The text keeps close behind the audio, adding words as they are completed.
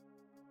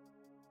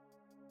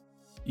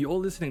You're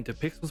listening to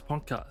Pixels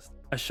Podcast,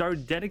 a show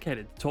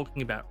dedicated to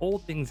talking about all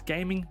things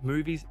gaming,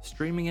 movies,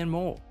 streaming, and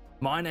more.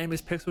 My name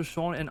is Pixel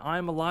Sean, and I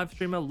am a live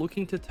streamer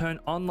looking to turn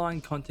online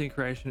content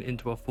creation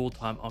into a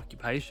full-time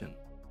occupation.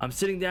 I'm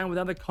sitting down with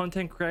other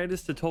content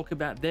creators to talk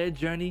about their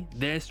journey,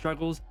 their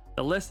struggles,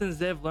 the lessons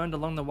they've learned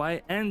along the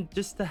way, and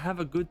just to have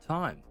a good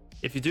time.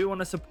 If you do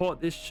want to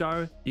support this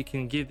show, you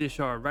can give this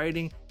show a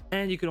rating,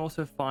 and you can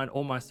also find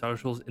all my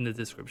socials in the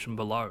description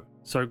below.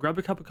 So grab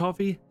a cup of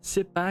coffee,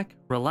 sit back,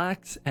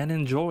 relax, and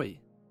enjoy.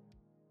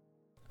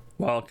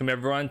 Welcome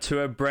everyone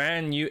to a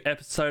brand new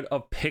episode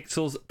of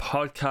Pixels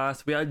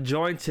Podcast. We are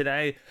joined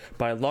today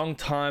by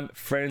longtime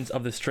friends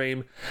of the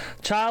stream,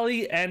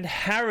 Charlie and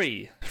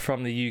Harry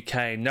from the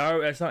UK.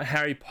 No, it's not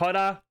Harry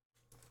Potter.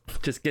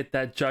 Just get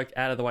that joke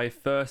out of the way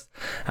first.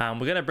 We're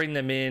going to bring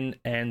them in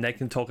and they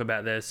can talk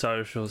about their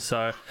socials.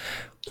 So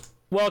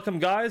welcome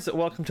guys,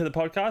 welcome to the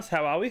podcast.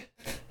 How are we?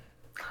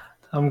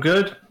 I'm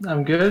good.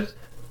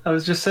 I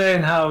was just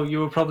saying how you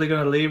were probably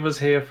going to leave us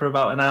here for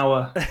about an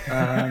hour.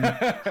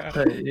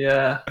 But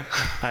yeah.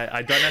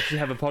 I don't actually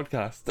have a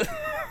podcast.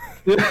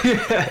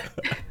 Yeah.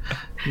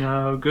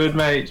 No, good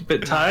mate. A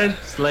bit tired.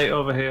 It's late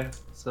over here.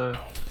 So.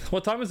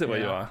 What time is it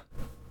where you are?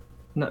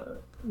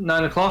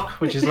 9 o'clock,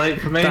 which is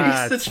late for me.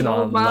 That's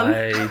not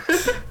late.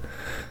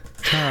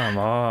 Come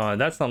on,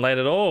 that's not late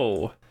at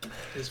all.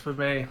 It's for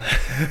me.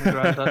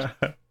 Granddad.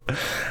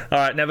 All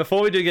right, now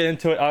before we do get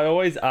into it, I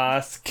always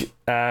ask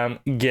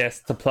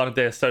guests to plug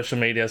their social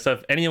media. So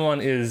if anyone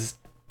is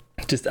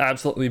just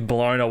absolutely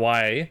blown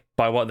away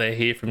by what they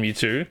hear from you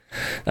two,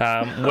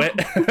 where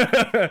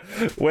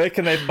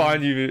can they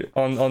find you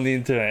on the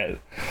internet?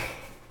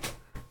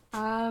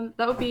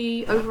 That would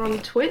be over on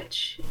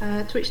Twitch,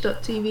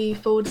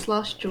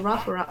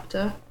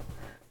 twitch.tv/GiraffeRaptor.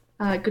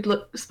 Good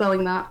luck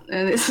spelling that,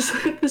 and it's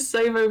the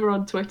same over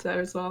on Twitter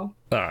as well.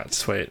 All right,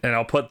 sweet. And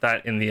I'll put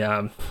that in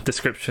the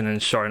description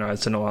and show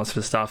notes and all that sort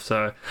of stuff.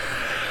 So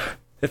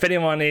if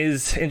anyone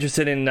is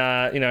interested in,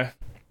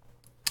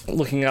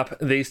 looking up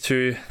these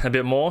two a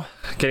bit more,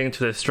 getting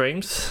into their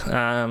streams,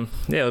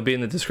 it'll be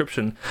in the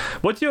description.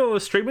 What's your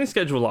streaming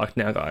schedule like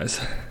now, guys?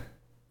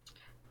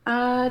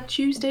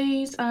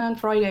 Tuesdays and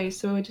Fridays,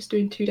 so we're just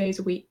doing 2 days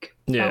a week.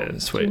 Yeah,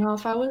 sweet.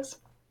 2.5 hours.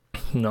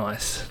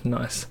 Nice.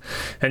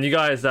 And you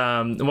guys,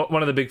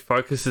 one of the big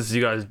focuses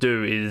you guys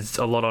do is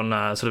a lot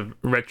on sort of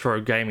retro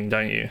gaming,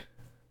 don't you?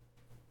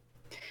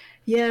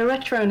 Yeah,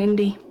 retro and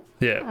indie.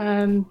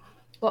 Yeah.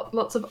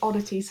 Lots of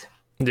oddities.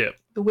 Yeah.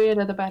 The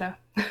weirder, the better.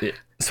 Yeah.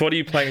 So what are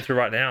you playing through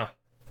right now?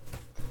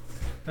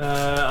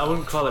 I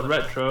wouldn't call it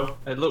retro.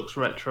 It looks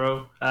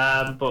retro,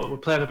 but we're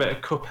playing a bit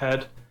of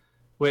Cuphead,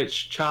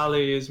 which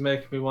Charlie is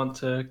making me want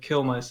to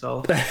kill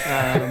myself,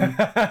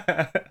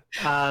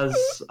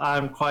 as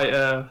I'm quite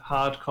a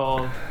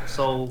hardcore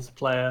Souls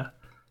player,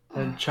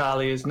 and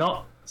Charlie is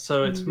not.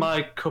 So it's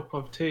my cup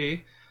of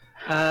tea.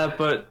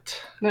 But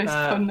nice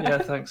fun there. yeah,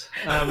 thanks.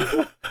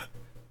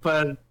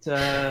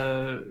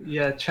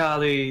 Yeah,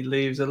 Charlie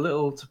leaves a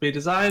little to be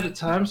desired at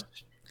times.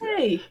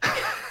 Hey.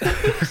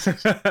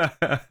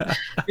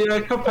 Yeah,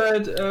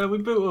 Cuphead, we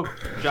boot up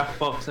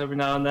Jackbox every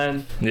now and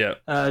then. Yeah.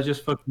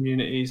 Just for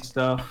community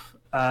stuff.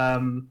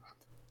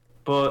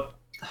 But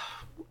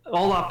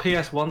all our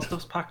PS1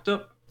 stuff's packed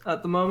up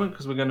at the moment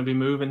because we're going to be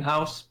moving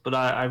house. But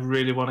I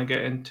really want to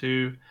get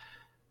into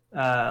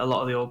a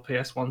lot of the old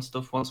PS1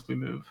 stuff once we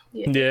move.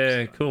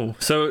 Yeah, cool.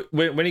 So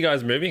when are you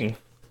guys moving?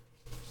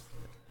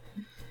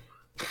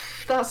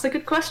 That's a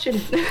good question.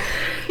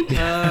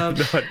 Our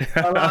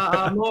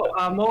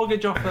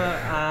mortgage offer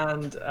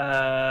and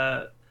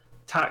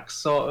tax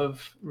sort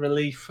of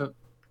relief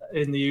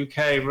in the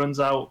UK runs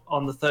out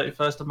on the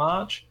 31st of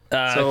March.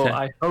 So okay.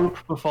 I hope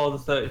before the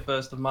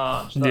 31st of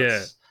March.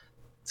 It's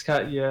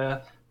kind of,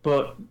 yeah,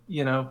 but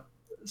you know,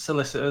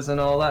 solicitors and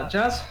all that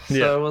jazz.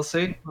 So we'll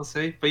see.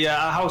 But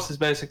yeah, our house is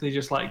basically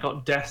just like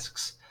got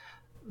desks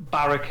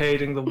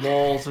barricading the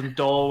walls and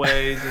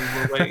doorways and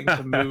we're waiting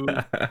to move.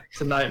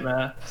 It's a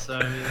nightmare. So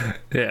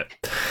yeah.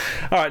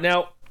 All right,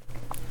 now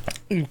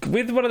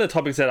with one of the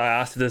topics that I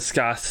asked to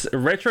discuss,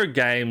 retro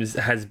games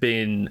has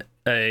been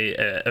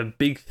a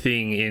big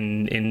thing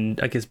in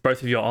I guess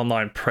both of your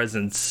online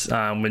presence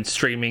when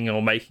streaming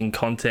or making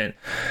content.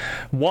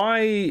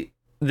 Why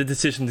the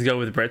decision to go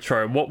with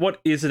retro?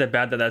 What is it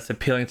about that's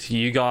appealing to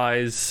you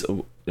guys?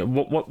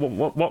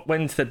 What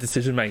went into that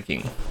decision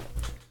making?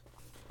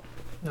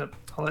 Yep.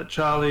 I'll let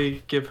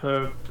Charlie give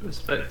her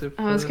perspective.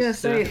 I was going to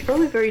say, it's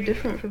probably very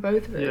different for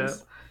both of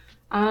us.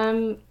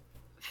 Yeah.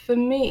 For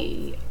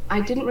me,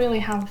 I didn't really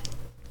have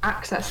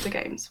access to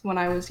games when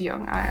I was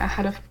young. I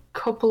had a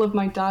couple of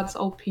my dad's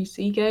old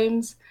PC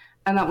games,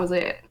 and that was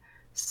it.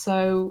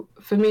 So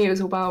for me, it was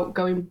about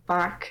going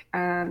back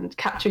and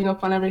catching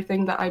up on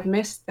everything that I'd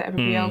missed, that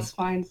everybody else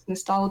finds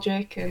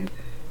nostalgic and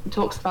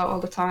talks about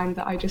all the time,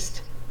 that I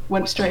just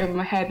went straight over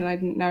my head and I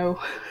didn't know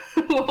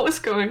what was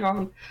going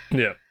on.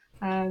 Yeah.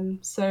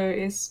 So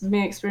it's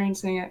me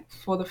experiencing it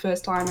for the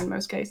first time in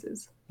most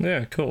cases.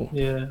 Yeah, cool.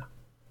 Yeah,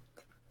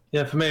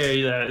 for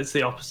me, it's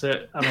the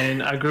opposite. I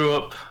mean, I grew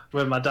up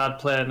with my dad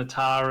playing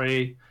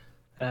Atari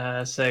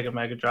Sega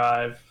Mega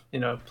Drive,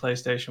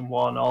 PlayStation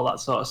 1, all that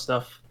sort of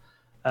stuff.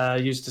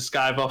 Used to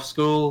Skype off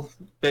school,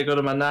 go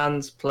to my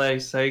nan's, play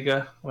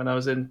Sega when I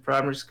was in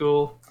primary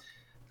school.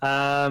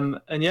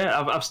 And yeah,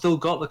 I've still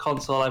got the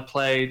console. I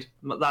played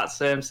that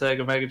same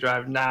Sega Mega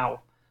Drive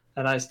now,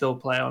 and I still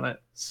play on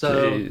it.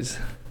 So, Jeez.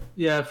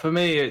 Yeah, for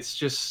me, it's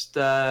just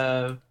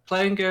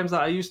playing games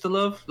that I used to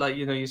love, like,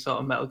 you sort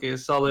of Metal Gear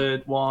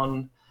Solid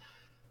 1,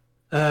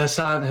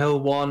 Silent Hill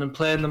 1, and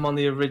playing them on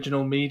the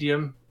original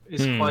medium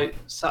is quite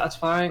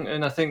satisfying.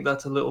 And I think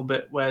that's a little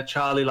bit where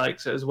Charlie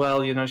likes it as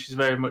well. She's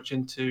very much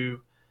into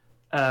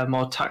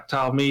more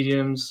tactile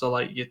mediums, so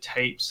like your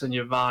tapes and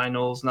your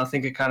vinyls. And I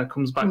think it kind of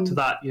comes back to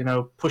that,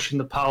 pushing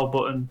the power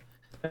button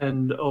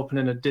and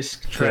opening a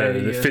disc tray,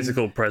 the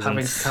physical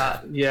presence,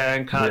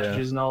 and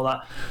cartridges and all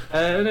that,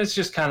 and it's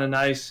just kind of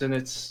nice, and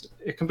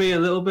it can be a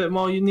little bit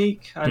more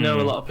unique. I know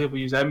a lot of people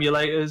use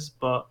emulators,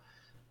 but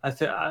I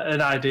think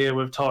an idea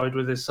we've toyed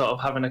with is sort of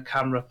having a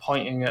camera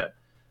pointing at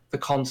the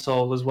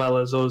console as well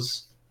as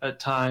us at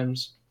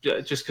times,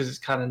 just because it's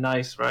kind of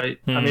nice, right?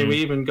 I mean, we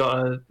even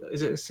got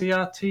is it a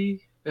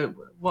CRT?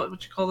 What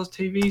would you call those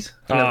TVs?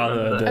 The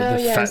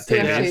fat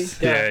TVs.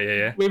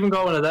 Yeah. We even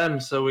got one of them,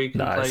 so we can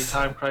play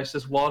Time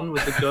Crisis 1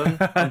 with the gun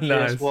and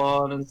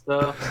PS1 and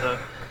stuff. So,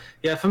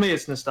 yeah, for me,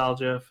 it's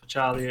nostalgia. For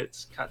Charlie,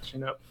 it's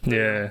catching up.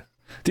 Yeah.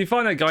 Do you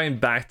find that going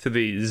back to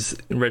these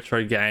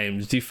retro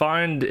games, do you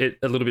find it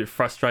a little bit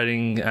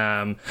frustrating,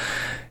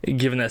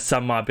 given that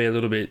some might be a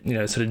little bit,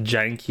 sort of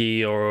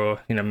janky or,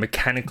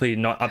 mechanically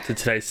not up to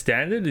today's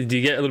standard? Do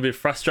you get a little bit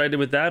frustrated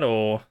with that,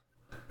 or...?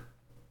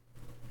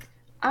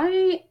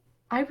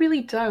 I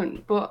really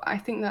don't, but I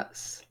think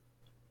that's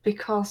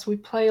because we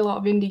play a lot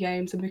of indie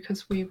games and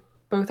because we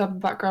both have a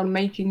background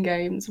making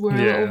games, we're a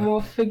little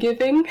more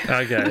forgiving.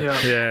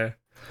 Okay,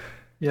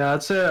 yeah.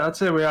 I'd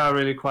say we are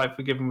really quite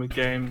forgiving with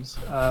games.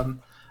 I mean,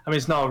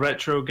 it's not a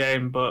retro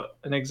game, but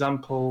an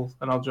example,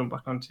 and I'll jump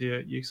back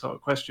onto your sort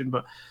of question,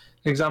 but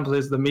an example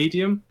is The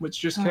Medium, which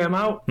just came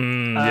out.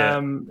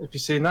 If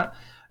you've seen that.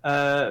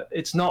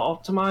 It's not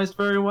optimized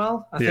very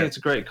well. I think it's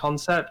a great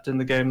concept and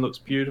the game looks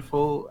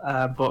beautiful,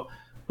 but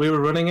we were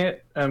running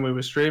it and we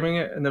were streaming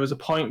it, and there was a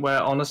point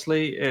where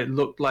honestly it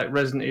looked like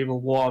Resident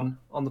Evil 1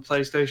 on the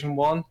PlayStation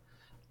 1,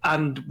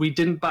 and we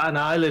didn't bat an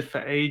eyelid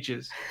for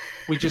ages.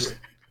 We just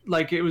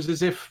it was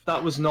as if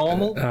that was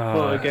normal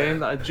for a game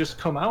that had just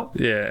come out.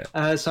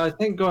 So I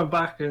think going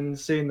back and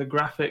seeing the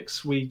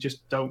graphics, we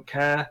just don't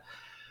care.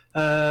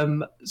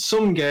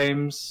 Some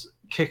games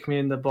kick me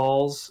in the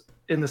balls,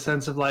 in the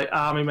sense of like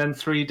Army Men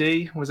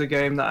 3D was a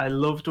game that I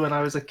loved when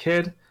I was a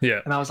kid.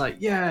 And I was like,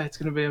 it's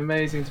going to be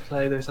amazing to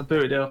play this. I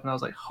booted it up and I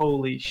was like,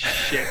 holy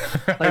shit.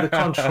 Like the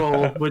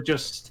control were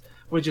just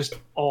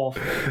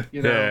awful,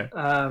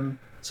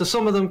 So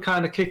some of them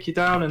kind of kick you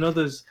down, and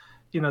others,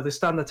 they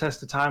stand the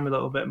test of time a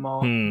little bit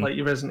more, like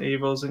your Resident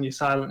Evils and your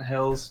Silent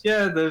Hills.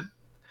 Yeah, the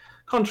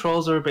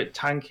controls are a bit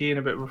tanky and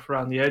a bit rough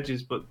around the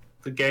edges, but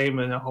the game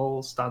in a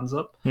whole stands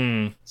up.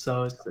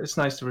 So it's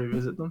nice to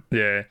revisit them.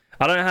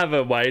 I don't have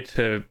a way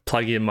to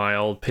plug in my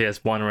old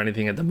PS1 or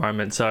anything at the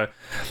moment, so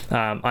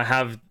I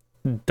have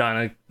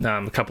done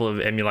a couple of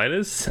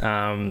emulators,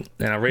 and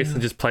I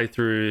recently just played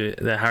through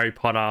the Harry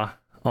Potter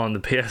on the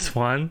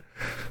PS1.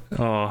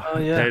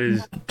 That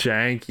is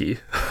janky.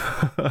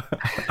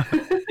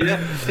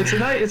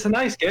 It's a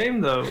nice game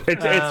though.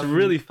 It's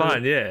really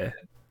fun,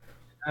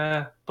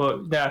 but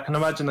I can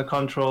imagine the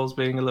controls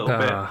being a little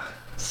bit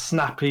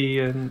snappy,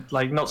 and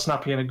like not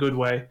snappy in a good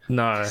way.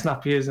 No,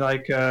 snappy is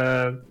like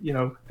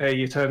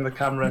you turn the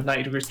camera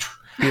 90 degrees,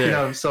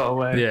 sort of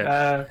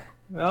way.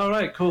 All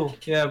right, cool.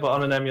 But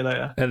on an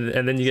emulator,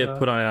 and then you get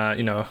put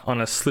on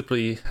on a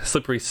slippery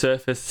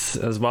surface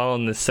as well.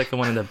 And the second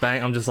one in the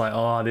bank, I'm just like,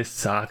 oh, this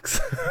sucks.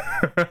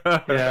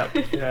 yeah.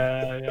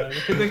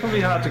 They can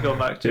be hard to go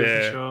back to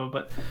for sure,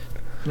 but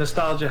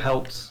nostalgia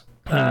helps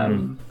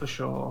for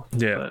sure.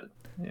 But,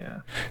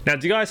 Now,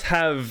 do you guys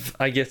have,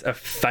 I guess, a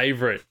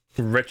favorite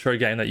retro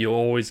game that you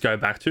always go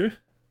back to,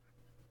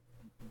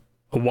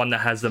 or one that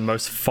has the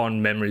most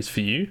fond memories for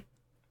you?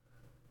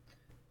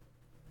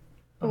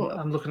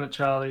 I'm looking at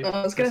Charlie.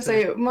 I was going to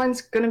say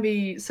mine's going to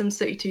be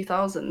SimCity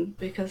 2000,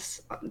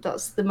 because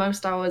that's the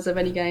most hours of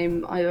any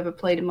game I've ever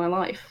played in my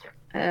life.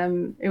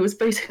 It was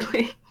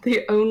basically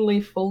the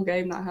only full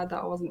game that I had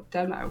that wasn't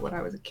demo when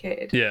I was a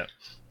kid.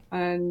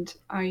 And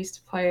I used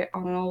to play it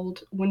on an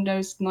old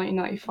Windows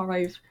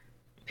 1995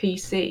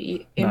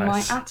 PC in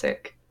my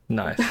attic.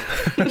 Nice.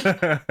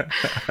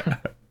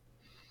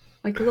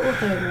 Like a little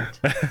hermit.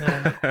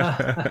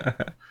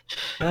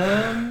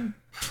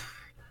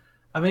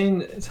 I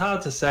mean, it's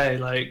hard to say.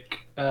 Like,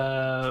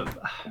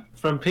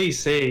 from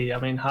PC, I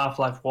mean,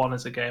 Half-Life 1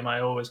 is a game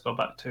I always go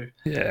back to.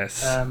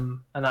 Yes.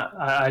 And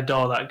I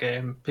adore that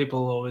game.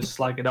 People always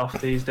slag it off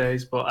these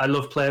days, but I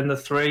love playing the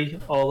 3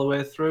 all the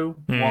way through.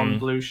 1,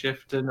 Blue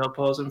Shift, and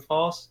Opposing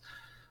Force.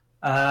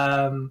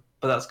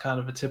 But that's kind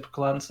of a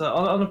typical answer.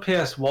 On a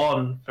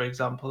PS1, for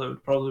example, it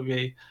would probably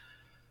be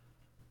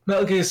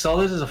Metal Gear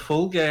Solid is a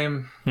full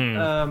game,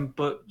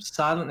 but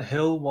Silent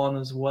Hill 1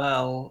 as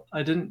well.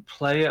 I didn't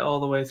play it all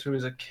the way through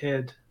as a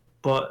kid,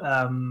 but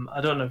I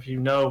don't know if you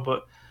know,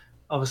 but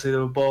obviously they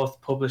were both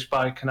published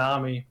by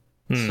Konami.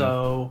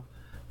 So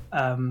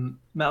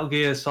Metal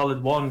Gear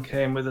Solid 1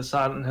 came with a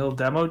Silent Hill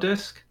demo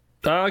disc.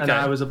 Oh, okay. And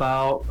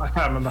I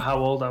can't remember how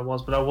old I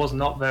was, but I was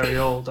not very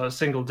old. I was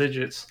single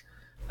digits.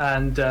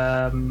 And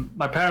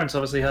my parents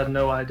obviously had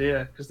no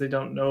idea because they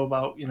don't know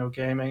about,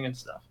 gaming and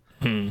stuff.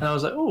 And I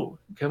was like, oh,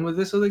 come with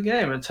this other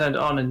game. And turned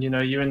it on, and,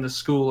 you're in the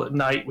school at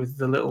night with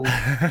the little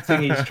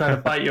thingies trying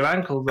to bite your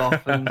ankles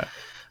off, and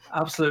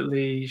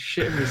absolutely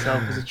shitting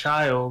myself as a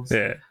child.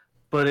 Yeah.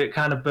 But it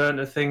kind of burnt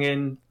a thing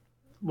in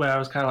where I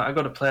was kind of like, I've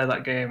got to play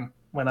that game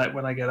when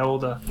I get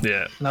older.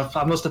 Yeah. And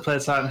I must have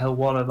played Silent Hill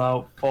 1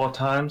 about 4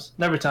 times.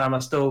 And every time I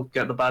still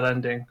get the bad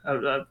ending.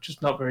 I'm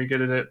just not very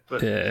good at it.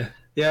 But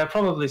yeah,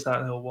 probably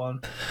Silent Hill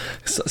 1.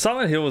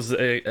 Silent Hill was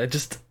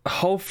just a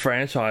whole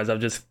franchise I've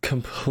just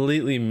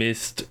completely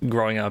missed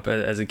growing up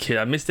as a kid.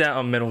 I missed out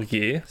on Metal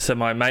Gear. So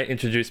my mate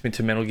introduced me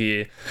to Metal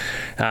Gear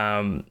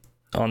on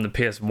the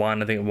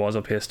PS1, I think it was,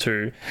 or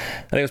PS2.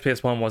 I think it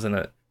was PS1, wasn't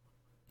it?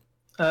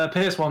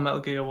 PS1 Metal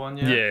Gear 1,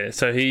 yeah. Yeah,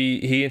 so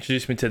he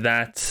introduced me to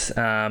that,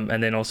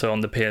 and then also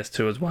on the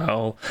PS2 as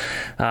well.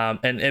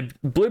 And it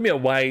blew me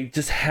away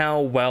just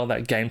how well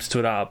that game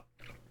stood up.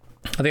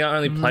 I think I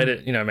only played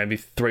it, maybe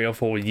 3 or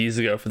 4 years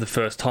ago for the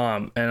first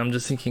time, and I'm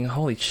just thinking,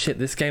 holy shit,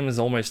 this game is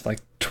almost like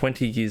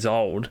 20 years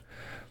old,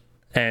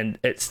 and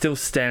it still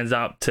stands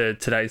up to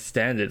today's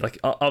standard. Like,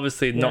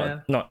 obviously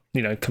not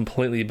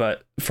completely,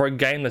 but for a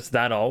game that's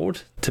that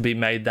old to be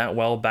made that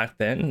well back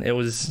then,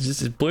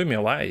 it blew me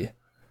away.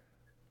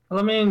 Well,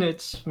 I mean,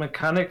 it's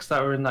mechanics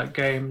that were in that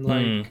game,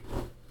 like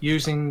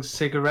using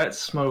cigarette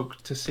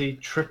smoke to see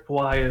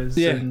tripwires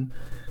and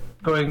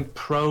going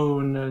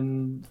prone,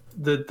 and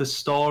the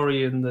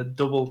story and the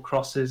double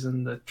crosses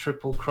and the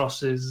triple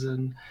crosses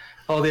and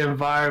all the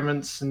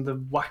environments and the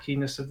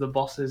wackiness of the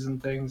bosses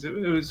and things. It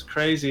was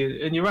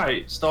crazy. And you're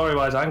right,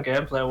 story-wise and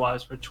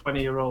gameplay-wise for a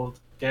 20-year-old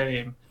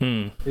game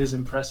is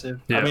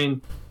impressive. Yeah. I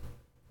mean,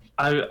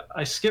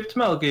 I skipped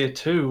Metal Gear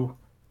 2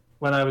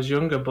 when I was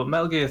younger, but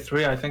Metal Gear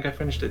 3, I think I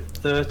finished it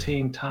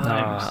 13 times.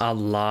 I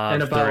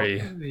love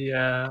 3.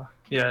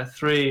 Yeah,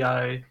 3,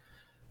 I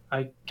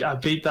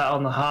beat that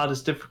on the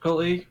hardest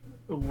difficulty,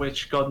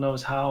 which God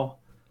knows how.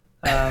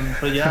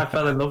 But yeah, I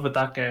fell in love with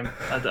that game.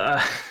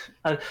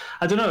 I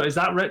don't know, is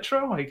that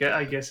retro?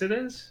 I guess it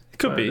is. It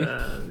could be.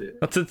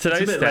 That's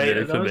today's standard,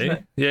 it could be.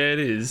 Yeah, it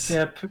is.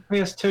 Yeah,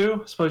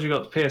 PS2. I suppose you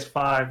got the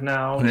PS5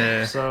 now.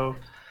 Yeah. So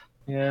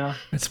yeah,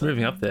 it's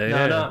moving up there.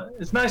 No,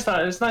 it's nice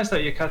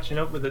that you're catching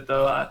up with it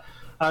though.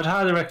 I'd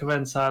highly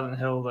recommend Silent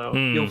Hill though.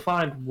 You'll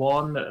find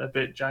 1 a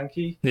bit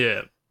janky.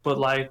 Yeah. But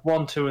like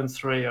 1, 2, and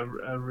 3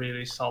 are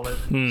really solid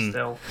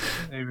still,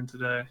 even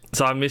today.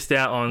 So I missed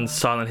out on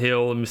Silent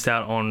Hill, missed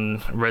out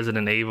on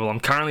Resident Evil. I'm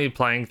currently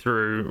playing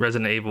through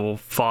Resident Evil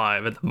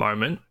 5 at the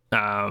moment,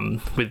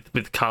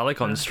 with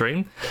Karlik on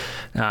stream.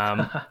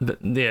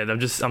 But yeah, I'm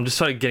just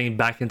sort of getting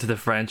back into the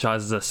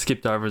franchises I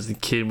skipped over as a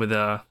kid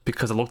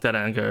because I looked at it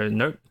and go,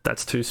 nope,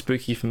 that's too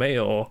spooky for me,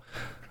 or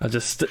I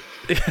just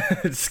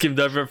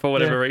skimmed over it for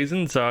whatever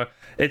reason. So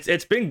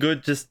it's been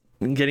good just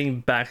getting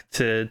back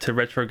to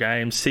retro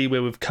games, see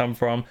where we've come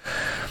from.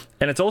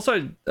 And it's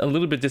also a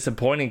little bit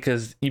disappointing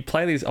because you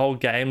play these old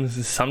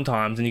games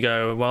sometimes and you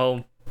go,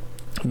 well,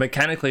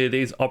 mechanically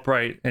these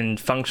operate and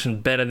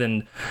function better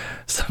than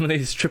some of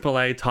these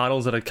AAA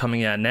titles that are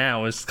coming out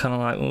now. It's kind of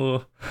like,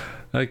 oh,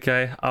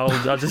 okay,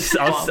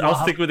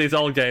 I'll stick with these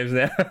old games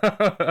now.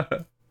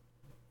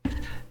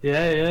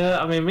 Yeah.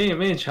 I mean, me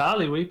and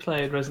Charlie, we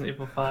played Resident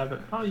Evil 5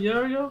 about a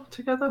year ago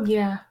together.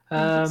 Yeah.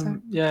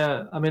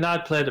 Yeah. I mean,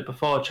 I'd played it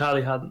before.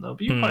 Charlie hadn't though,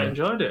 but you quite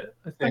enjoyed it,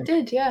 I think. I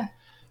did, yeah.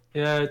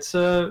 Yeah, it's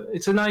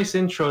a nice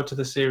intro to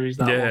the series,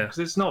 that one, because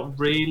it's not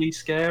really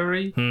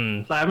scary.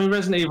 Like, I mean,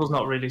 Resident Evil's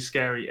not really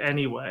scary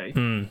anyway,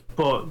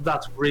 but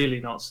that's really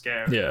not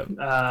scary. Yeah.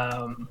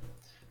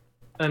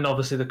 And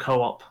obviously the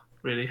co-op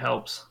really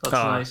helps.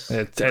 That's nice.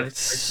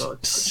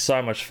 It's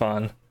so much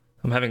fun.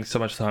 I'm having so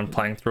much time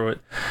playing through it.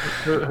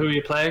 Who are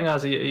you playing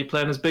as? Are you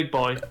playing as Big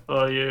Boy,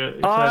 or are you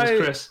playing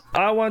as Chris?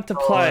 I want to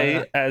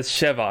play as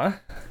Sheva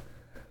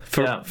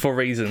for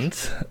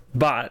reasons,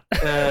 but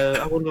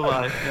I wonder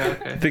why. Yeah,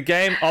 okay. The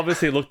game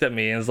obviously looked at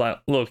me and was like,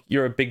 "Look,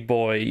 you're a big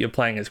boy. You're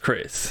playing as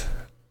Chris."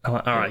 I'm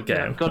like, "All right, game.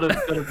 Yeah, gotta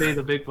be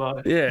the big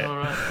boy." Yeah. All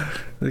right.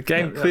 The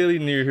game clearly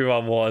knew who I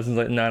was and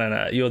was like,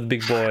 "No, you're the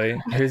big boy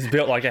who's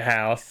built like a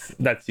house.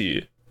 That's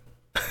you."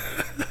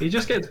 He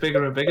just gets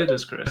bigger and bigger,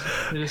 does Chris?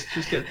 He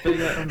just gets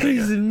bigger and bigger.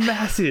 He's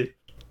massive.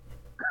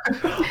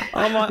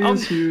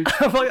 He's huge.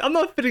 I'm like, I'm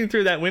not fitting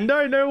through that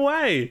window. No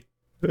way.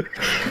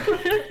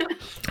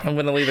 I'm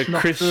gonna leave a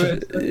Chris. I'm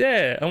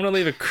gonna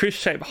leave a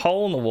Chris-shaped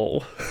hole in the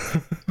wall.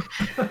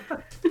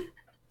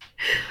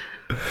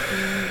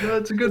 No,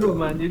 it's a good one,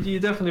 man. You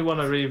definitely want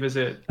to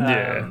revisit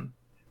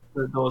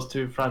those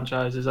two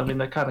franchises. I mean,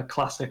 they're kind of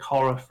classic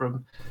horror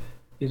from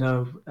late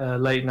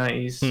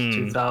 90s,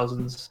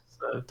 2000s.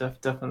 So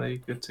definitely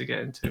good to get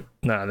into.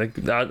 No, they're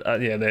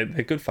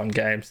good fun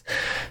games.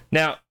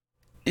 Now,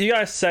 you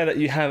guys say that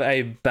you have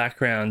a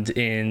background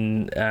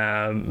in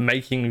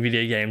making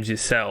video games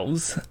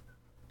yourselves.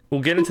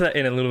 we'll get into that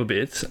in a little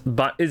bit.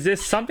 But is there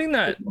something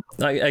that,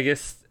 I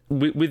guess,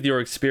 with your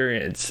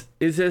experience,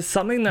 is there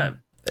something that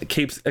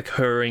keeps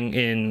occurring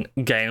in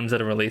games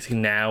that are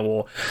releasing now,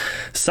 or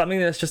something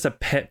that's just a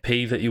pet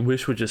peeve that you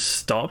wish would just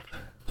stop,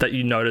 that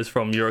you notice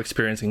from your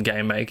experience in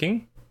game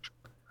making?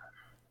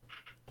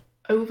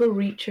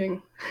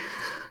 Overreaching.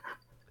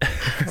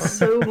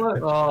 So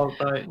much. Oh,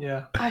 right,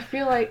 yeah. I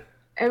feel like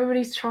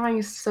everybody's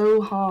trying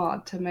so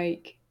hard to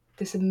make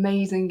this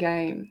amazing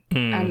game,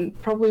 and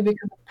probably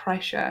because of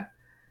pressure,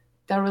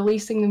 they're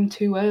releasing them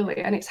too early.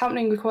 And it's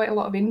happening with quite a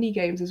lot of indie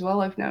games as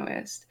well, I've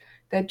noticed.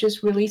 They're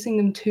just releasing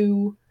them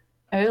too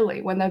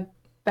early when they're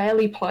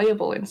barely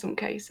playable in some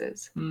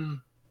cases.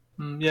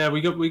 Yeah,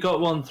 we got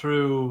one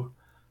through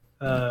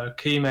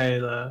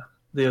Keymailer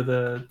the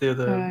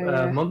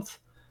other month,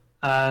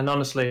 and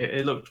honestly,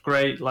 it looked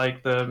great.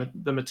 Like the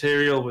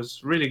material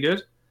was really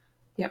good.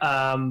 Yep.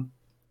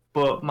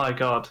 But my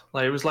God,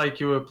 like it was like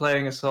you were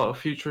playing a sort of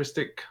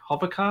futuristic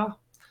hover car,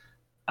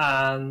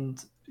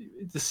 and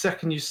the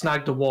second you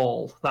snagged a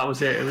wall, that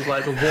was it. It was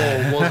like the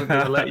wall wasn't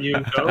going to let you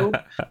go,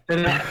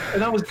 and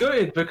I was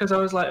gutted because I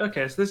was like,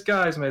 okay, so this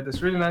guy's made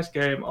this really nice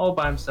game all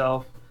by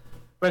himself,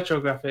 retro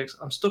graphics.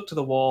 I'm stuck to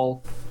the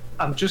wall.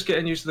 I'm just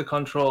getting used to the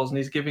controls, and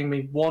he's giving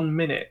me 1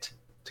 minute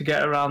to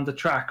get around the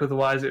track,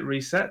 otherwise it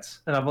resets,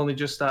 and I've only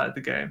just started the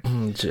game.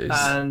 And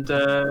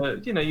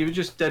you were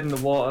just dead in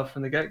the water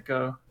from the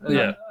get-go. And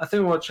yeah, I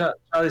think what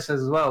Charlie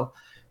says as well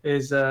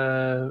is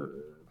I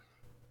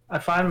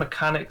find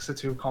mechanics are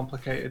too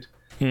complicated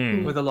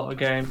with a lot of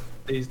games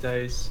these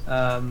days,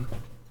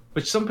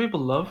 which some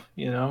people love,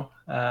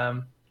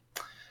 but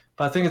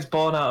I think it's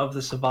born out of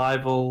the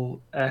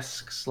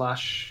survival-esque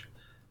slash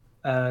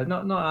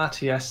not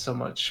RTS so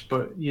much,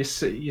 but your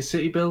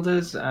city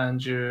builders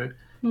and your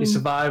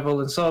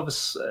survival, and sort of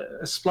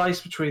a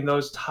splice between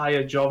those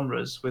higher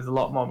genres with a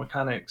lot more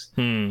mechanics.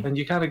 And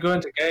you kind of go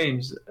into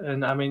games,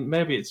 and I mean,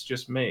 maybe it's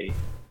just me,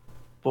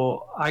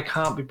 but I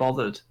can't be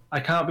bothered. I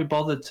can't be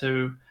bothered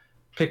to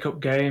pick up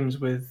games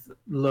with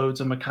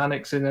loads of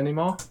mechanics in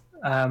anymore.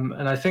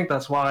 And I think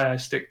that's why I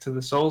stick to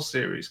the Souls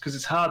series, because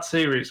it's hard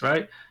series,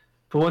 right?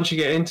 But once you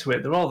get into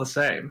it, they're all the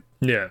same.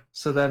 Yeah.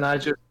 So then I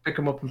just pick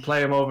them up and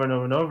play them over and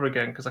over and over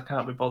again because I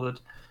can't be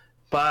bothered.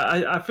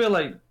 But I feel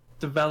like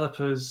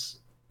developers,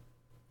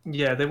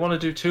 they want to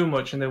do too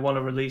much and they want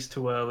to release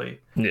too early.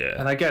 Yeah.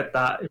 And I get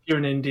that. If you're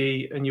an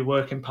indie and you're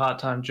working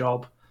part-time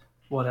job,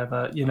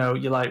 whatever, you're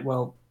like,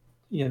 well,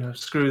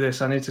 screw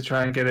this. I need to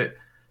try and get it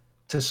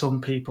to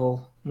some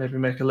people, maybe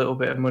make a little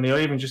bit of money, or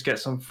even just get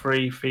some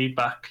free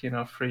feedback,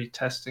 free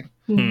testing.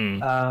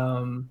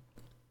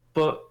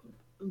 But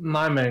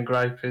my main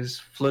gripe is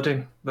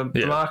flooding the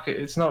market.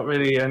 It's not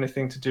really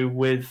anything to do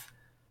with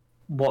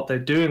what they're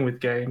doing with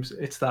games.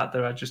 It's that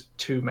there are just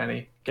too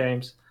many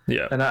games.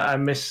 Yeah. And I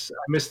miss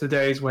the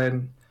days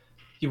when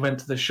you went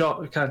to the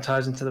shop. It kind of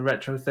ties into the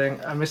retro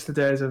thing. I miss the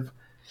days of,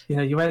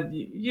 you went,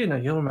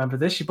 you'll remember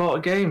this. You bought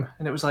a game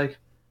and it was like,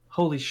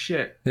 holy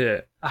shit.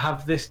 Yeah. I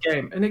have this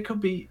game, and it could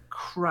be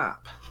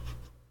crap,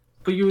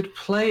 but you would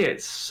play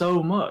it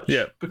so much.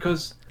 Yeah.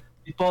 Because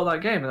you bought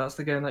that game and that's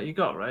the game that you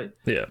got, right?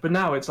 Yeah. But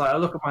now it's like, I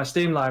look at my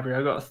Steam library,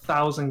 I've got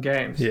 1,000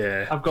 games.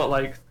 Yeah. I've got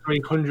like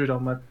 300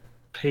 on my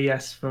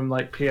PS from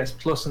like PS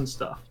Plus and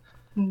stuff.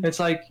 It's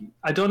like,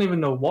 I don't even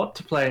know what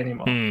to play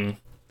anymore.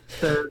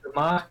 The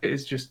market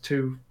is just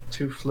too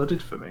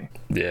flooded for me.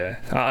 Yeah.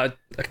 I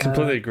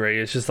completely agree.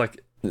 It's just like,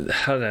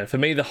 I don't know, for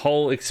me the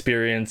whole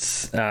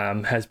experience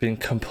has been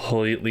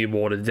completely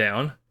watered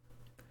down.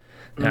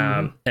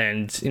 And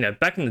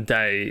back in the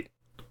day,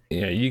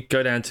 you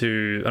go down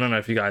to, I don't know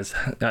if you guys,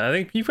 I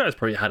think you guys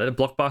probably had it, a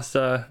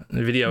Blockbuster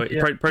Video,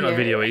 probably not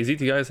Video Easy.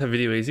 Do you guys have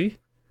Video Easy?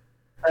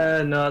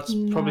 No, it's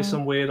probably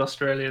some weird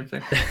Australian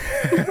thing.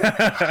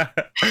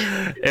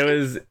 It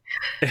was,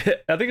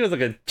 I think it was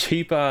like a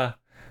cheaper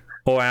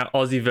or our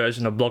Aussie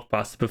version of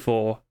Blockbuster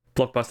before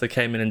Blockbuster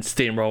came in and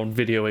steamrolled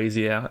Video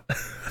Easy out.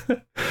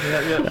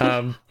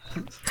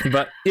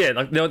 But yeah,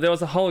 like there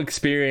was a whole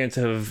experience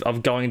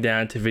of going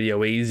down to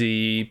Video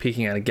Easy,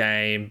 picking out a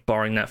game,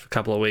 borrowing that for a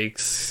couple of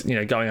weeks,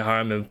 going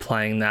home and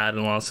playing that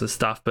and all that sort of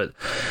stuff. But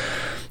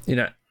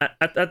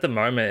at the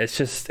moment,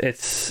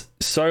 it's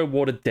so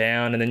watered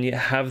down, and then you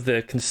have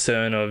the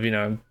concern of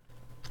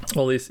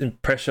all this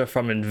pressure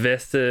from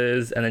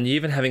investors, and then you're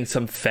even having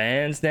some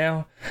fans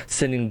now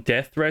sending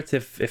death threats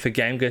if a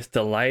game gets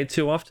delayed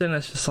too often.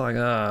 It's just like,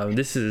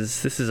 this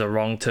is a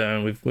wrong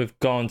turn. We've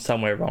gone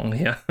somewhere wrong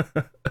here.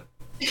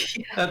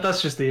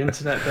 That's just the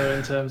internet, though,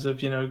 in terms of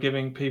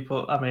giving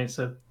people. I mean,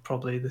 so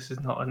probably this is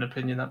not an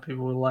opinion that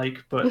people will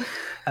like, but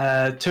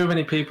too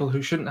many people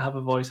who shouldn't have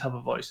a voice have a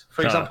voice.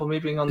 For example, me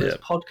being on this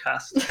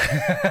podcast.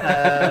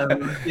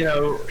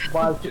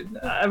 Why?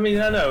 I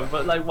know,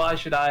 but like, why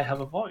should I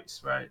have a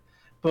voice, right?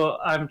 But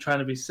I'm trying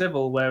to be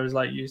civil, whereas,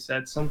 like you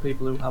said, some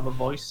people who have a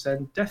voice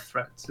send death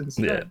threats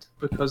instead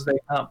because they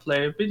can't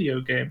play a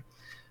video game.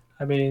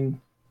 I mean,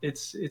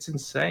 it's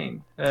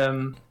insane.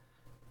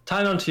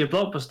 Tying on to your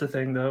Blockbuster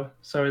thing, though.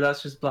 Sorry,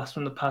 that's just blast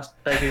from the past,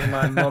 begging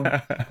my mum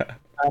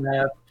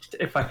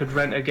if I could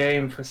rent a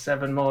game for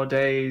 7 more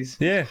days.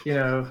 Yeah.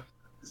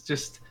 It's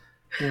just,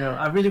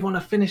 I really want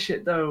to finish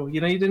it though.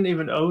 You didn't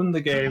even own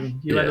the game.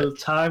 You had a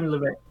time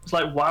limit. It's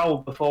like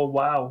WoW before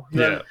WoW. It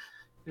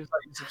was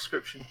like a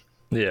subscription.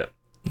 Yeah.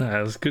 No,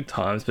 it was good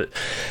times, but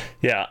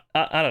yeah,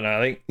 I don't know.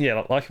 I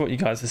think, like what you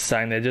guys are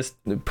saying, they're just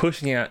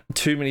pushing out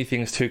too many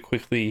things too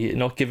quickly,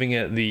 not giving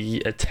it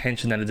the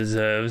attention that it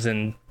deserves.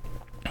 And,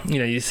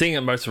 you're seeing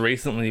it most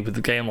recently with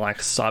the game like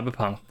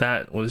Cyberpunk.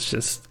 That was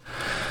just,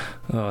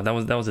 that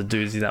was a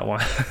doozy, that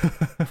one.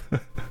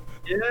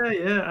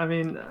 Yeah. I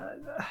mean,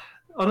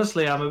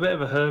 honestly, I'm a bit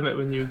of a hermit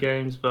with new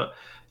games, but,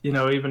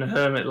 even a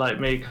hermit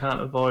like me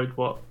can't avoid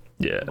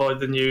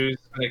the news.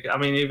 I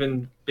mean,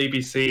 even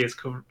BBC has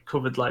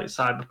covered like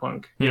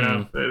Cyberpunk.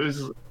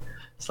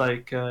 It's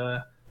like,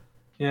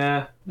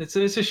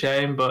 it's a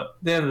shame, but at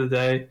the end of the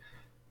day,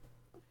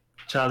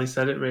 Charlie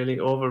said it really,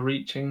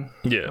 overreaching.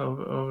 Yeah,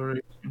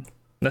 overreaching.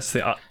 That's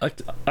the I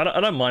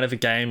don't mind if a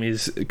game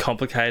is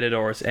complicated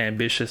or it's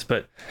ambitious,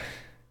 but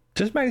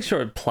just make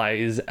sure it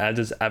plays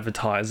as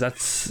advertised.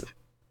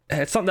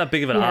 It's not that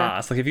big of an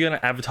ask. Like if you're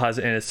going to advertise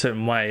it in a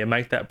certain way and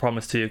make that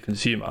promise to your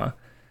consumer,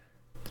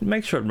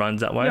 make sure it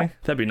runs that way. Yeah.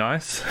 That'd be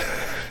nice.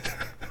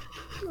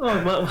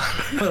 Well,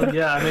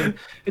 yeah. I mean,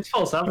 it's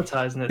false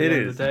advertising at the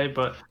end of the day.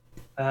 But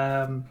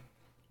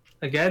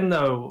again,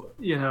 though,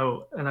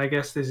 and I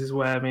guess this is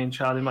where me and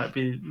Charlie might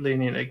be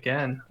lenient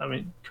again. I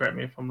mean, correct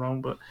me if I'm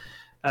wrong, but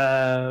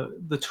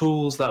the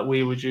tools that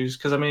we would use,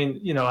 because I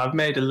mean, I've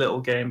made a little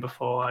game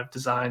before. I've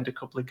designed a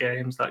couple of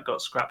games that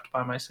got scrapped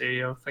by my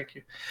CEO. Thank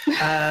you.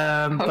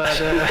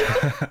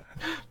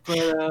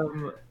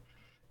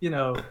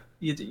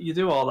 You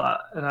do all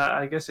that, and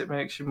I guess it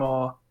makes you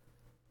more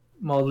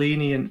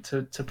lenient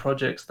to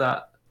projects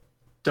that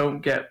don't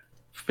get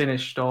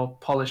finished or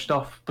polished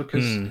off,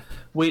 because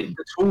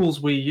the tools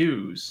we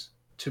use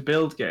to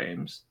build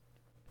games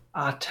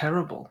are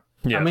terrible.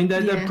 I mean,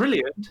 they're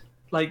brilliant.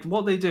 Like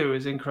what they do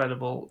is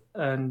incredible,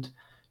 and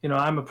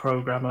I'm a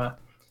programmer.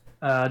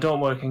 I don't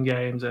work in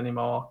games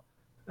anymore,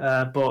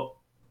 but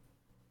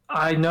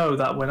I know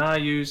that when I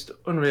used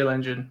Unreal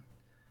Engine,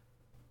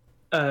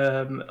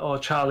 or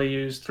Charlie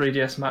used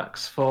 3ds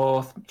Max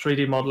for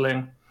 3D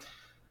modeling,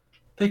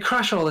 they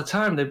crash all the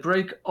time. They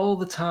break all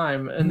the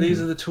time, and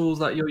these are the tools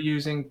that you're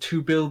using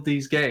to build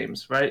these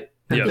games, right?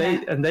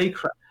 And they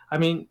crash. I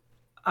mean,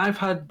 I've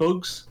had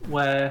bugs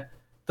where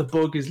the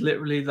bug is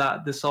literally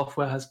that the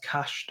software has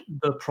cached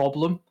the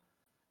problem,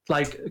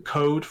 like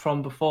code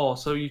from before.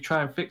 So you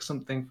try and fix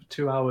something for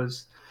 2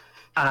 hours,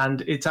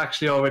 and it's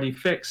actually already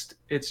fixed.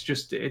 It's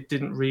just it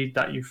didn't read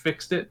that you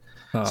fixed it.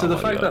 So the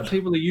fact that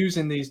people are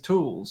using these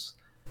tools,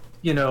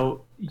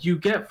 you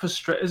get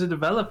frustrated. As a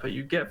developer,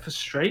 you get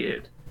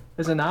frustrated.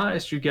 As an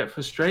artist, you get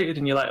frustrated,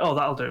 and you're like, "Oh,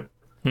 that'll do."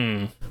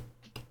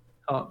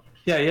 Oh,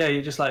 yeah.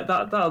 You're just like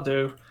that'll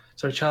do.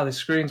 Sorry, Charlie's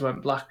screens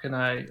went black, and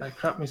I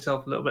crapped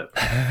myself a little bit.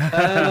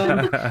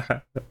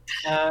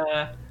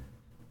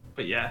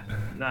 But yeah,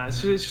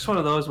 it's just one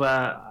of those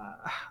where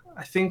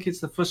I think it's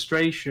the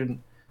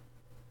frustration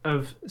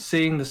of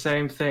seeing the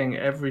same thing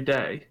every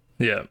day.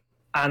 Yeah.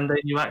 And then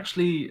you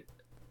actually,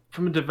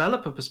 from a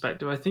developer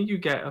perspective, I think you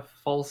get a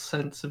false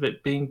sense of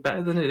it being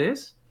better than it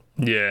is.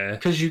 Yeah.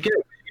 Because you get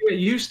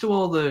used to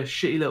all the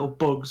shitty little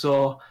bugs,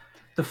 or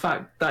the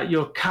fact that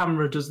your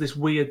camera does this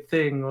weird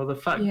thing, or the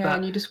fact that...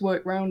 and you just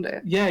work around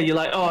it. Yeah, you're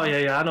like, oh,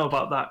 yeah, I know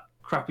about that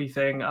crappy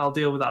thing. I'll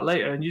deal with that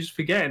later. And you just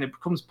forget, and it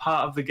becomes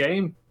part of the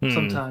game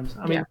sometimes.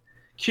 I mean,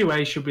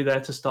 QA should be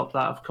there to stop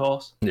that, of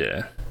course.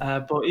 Yeah.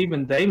 But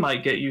even they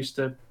might get used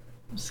to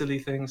silly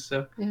things.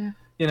 So,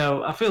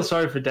 I feel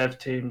sorry for dev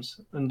teams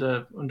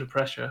under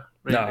pressure.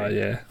 Really. No,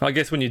 yeah. I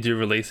guess when you do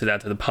release it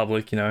out to the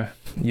public,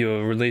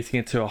 you're releasing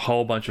it to a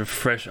whole bunch of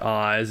fresh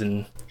eyes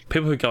and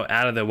people who go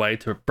out of their way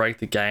to break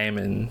the game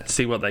and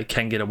see what they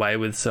can get away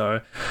with.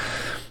 So,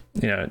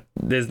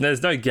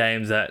 there's no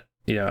games that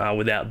are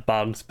without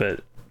bugs,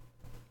 but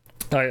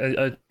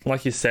I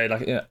like you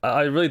said,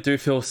 I really do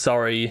feel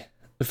sorry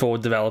for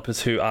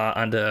developers who are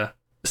under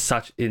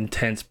such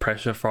intense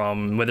pressure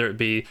from whether it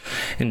be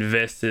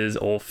investors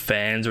or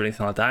fans or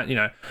anything like that.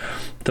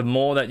 The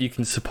more that you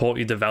can support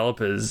your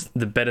developers,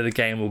 the better the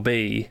game will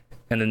be,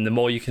 and then the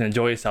more you can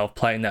enjoy yourself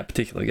playing that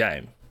particular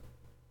game.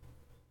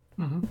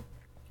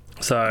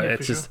 So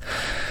it's just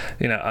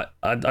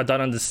I don't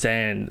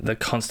understand the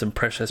constant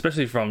pressure,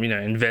 especially from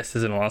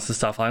investors and all that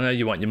stuff. I know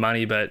you want your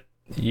money, but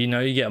you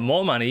get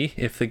more money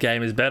if the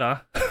game is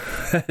better.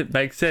 It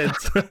makes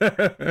sense.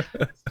 It's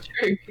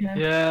true.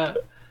 Yeah.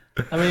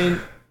 I mean,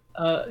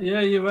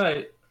 you're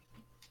right.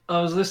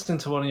 I was listening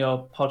to one of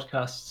your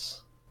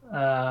podcasts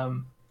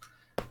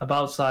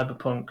about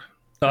Cyberpunk.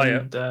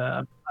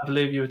 I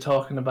believe you were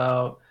talking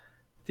about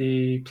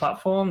the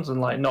platforms and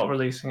not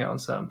releasing it on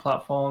certain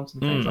platforms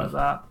and things like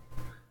that.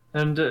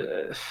 And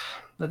at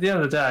the end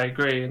of the day, I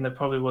agree, and there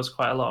probably was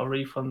quite a lot of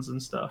refunds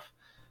and stuff.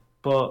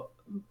 But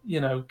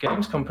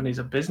games companies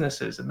are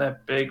businesses, and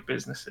they're big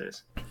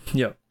businesses.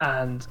 Yeah.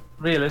 And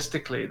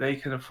realistically, they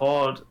can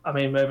afford. I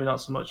mean, maybe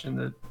not so much in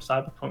the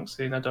Cyberpunk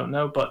scene, I don't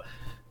know, but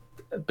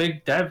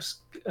big devs,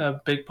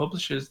 big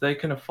publishers, they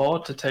can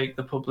afford to take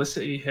the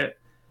publicity hit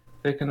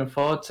they can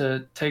afford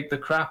to take the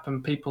crap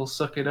and people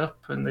suck it up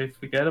and they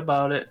forget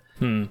about it,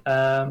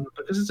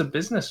 because it's a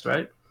business,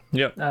 right?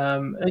 Yep.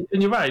 And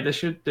you're right. They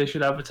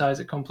should advertise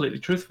it completely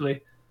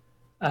truthfully,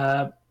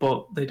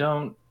 but they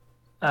don't.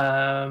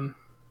 And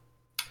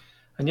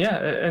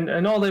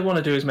all they want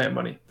to do is make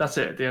money. That's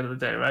it at the end of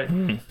the day, right?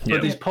 Yep.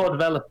 But these poor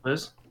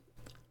developers,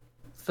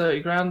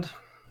 30 grand,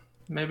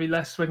 maybe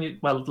less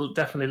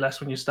definitely less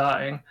when you're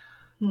starting.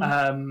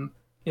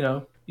 You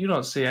know, you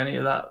don't see any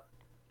of that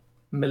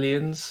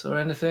millions or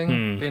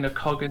anything being a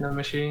cog in a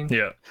machine.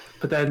 Yeah.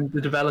 But then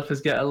the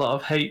developers get a lot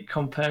of hate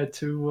compared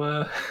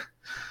to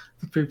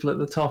the people at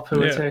the top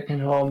who are taking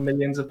home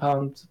millions of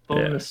pounds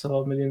bonus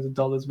or millions of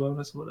dollars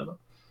bonus or whatever.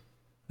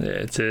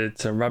 Yeah,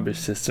 it's a rubbish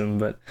system,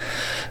 but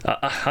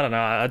I don't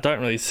know. I don't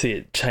really see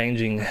it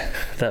changing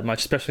that much,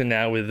 especially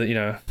now with, you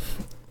know,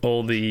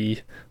 all the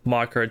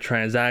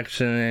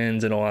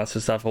microtransactions and all that sort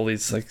of stuff, all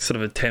these like sort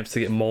of attempts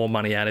to get more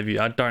money out of you.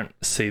 I don't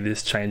see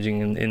this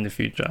changing in the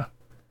future.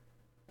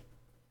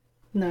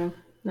 No,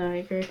 I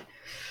agree.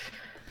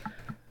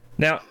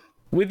 Now,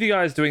 with you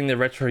guys doing the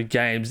retro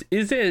games,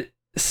 is there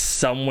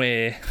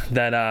somewhere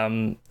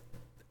that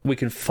we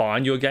can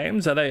find your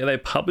games? Are they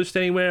published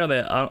anywhere? Are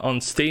they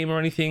on Steam or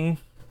anything?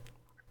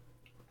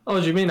 Oh,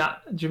 do you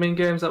mean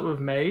games that we've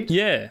made?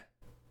 Yeah.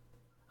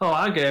 Oh,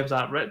 our games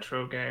aren't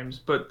retro games,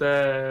 but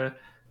they're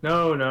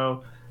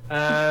no.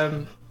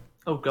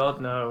 Oh God,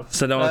 no.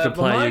 So no one can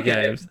play your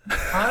games.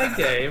 My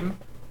game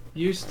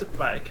used to.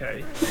 Right,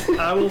 okay.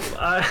 I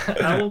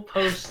will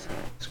post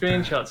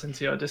screenshots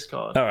into your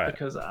Discord. All right.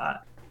 Because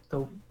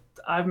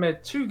I've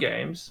made 2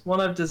 games. One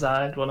I've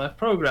designed, one I've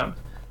programmed.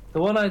 The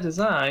one I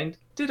designed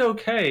did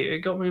okay. It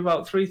got me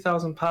about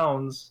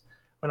 £3,000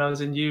 when I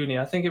was in uni.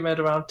 I think it made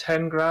around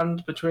 10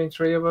 grand between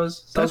 3 of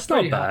us. So That's I was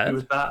pretty not bad. happy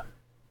with that.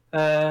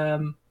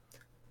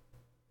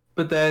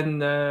 But then,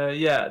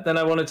 then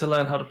I wanted to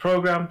learn how to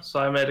program,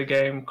 so I made a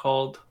game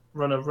called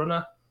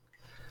Runner,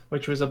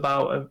 which was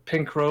about a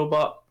pink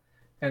robot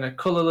in a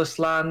colourless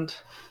land,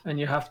 and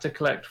you have to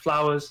collect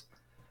flowers,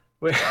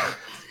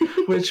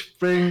 which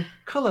bring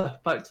colour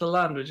back to the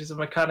land, which is a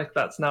mechanic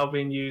that's now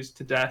being used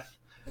to death.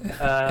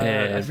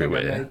 I think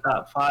I made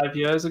that 5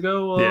 years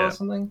ago or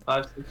something,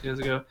 5-6 years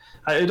ago.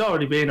 It had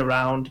already been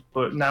around,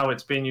 but now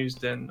it's being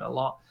used in a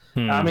lot.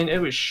 I mean, it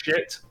was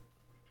shit.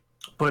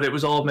 But it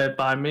was all made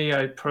by me.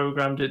 I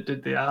programmed it,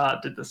 did the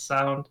art, did the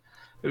sound.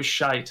 It was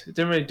shite. It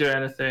didn't really do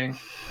anything.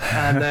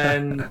 And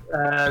then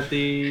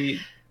the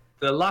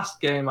last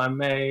game I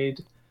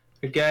made,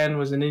 again,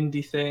 was an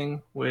indie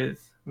thing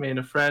with me and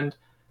a friend.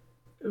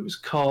 It was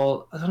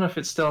called, I don't know if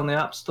it's still in the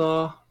App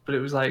Store, but it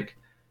was like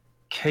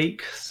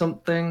Cake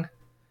something.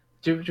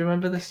 Do you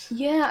remember this?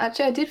 Yeah,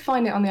 actually, I did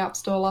find it on the App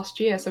Store last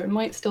year, so it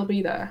might still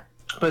be there.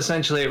 But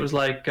essentially, it was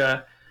like...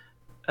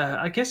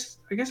 I guess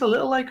a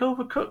little like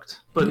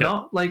Overcooked, but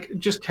not like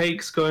just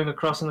cakes going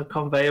across on a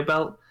conveyor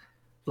belt,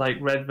 like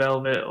red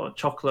velvet or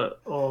chocolate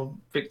or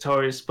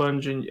Victoria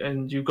sponge,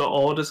 and you got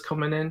orders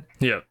coming in.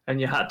 Yeah. And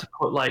you had to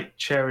put like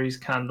cherries,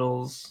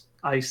 candles,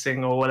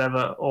 icing, or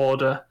whatever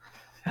order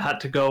it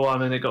had to go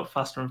on, and it got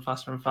faster and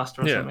faster and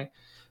faster or something.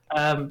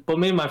 But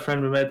me and my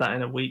friend, we made that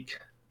in a week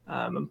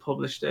and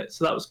published it,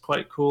 so that was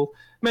quite cool.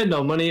 Made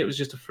no money; it was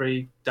just a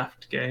free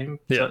daft game.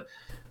 Yeah.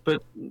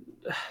 But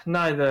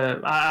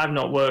I've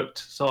not worked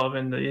sort of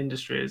in the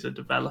industry as a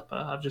developer.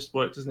 I've just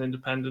worked as an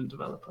independent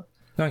developer.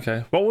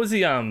 Okay. What was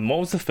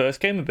the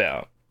first game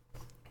about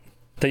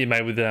that you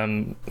made with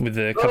a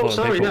couple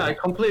of people? I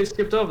completely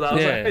skipped over that. I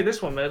was like, hey,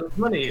 this one made us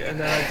money, and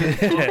then I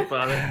didn't talk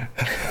about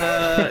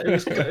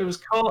it.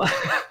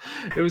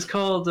 It was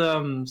called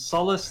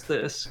Solace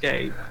the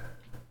Escape,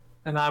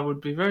 and I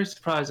would be very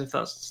surprised if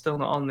that's still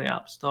not on the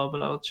App Store,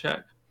 but I'll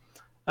check.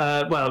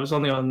 Well, it was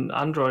only on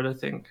Android, I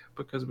think,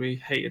 because we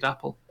hated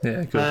Apple.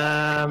 Yeah, good.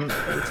 At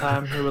the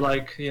time, we were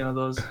like,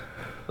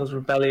 those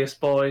rebellious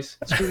boys.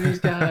 Screw these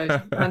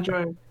guys,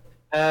 Android.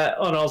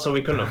 And also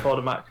we couldn't afford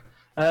a Mac.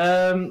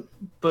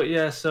 But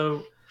yeah,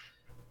 so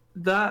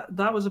that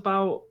was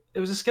about.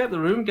 It was a Escape the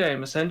Room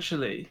game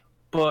essentially,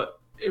 but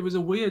it was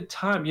a weird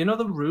time. You know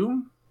The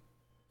Room?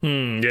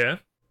 Yeah.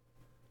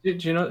 Do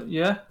you know?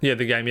 Yeah. Yeah,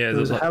 the game. Yeah, it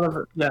was a hell of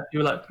a. Yeah, you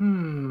were like,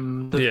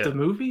 the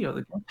movie or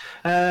the game?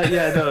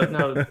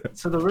 No.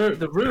 So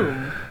the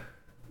Room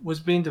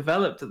was being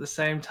developed at the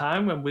same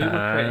time when we were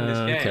creating this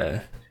game,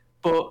 okay.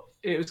 But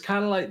it was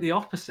kind of like the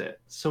opposite.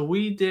 So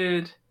we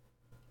did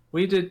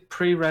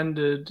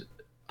pre-rendered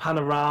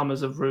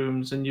panoramas of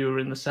rooms, and you were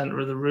in the center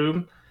of the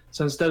room.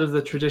 So instead of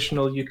the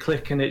traditional, you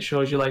click and it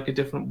shows you like a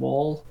different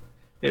wall,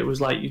 it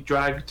was like you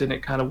dragged and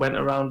it kind of went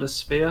around a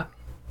sphere.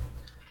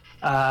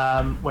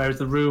 Whereas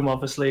the Room,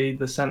 obviously,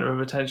 the center of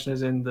attention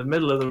is in the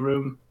middle of the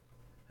room,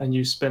 and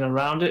you spin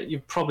around it.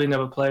 You've probably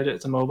never played it;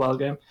 it's a mobile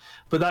game,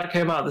 but that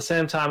came out at the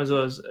same time as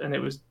us, and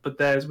but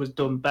theirs was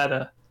done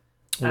better.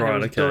 And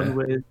right.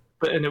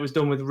 It was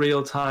done with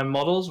real-time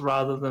models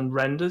rather than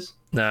renders.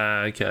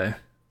 Okay.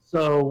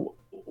 So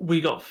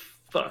we got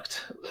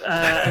fucked,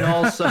 and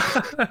also,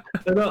 I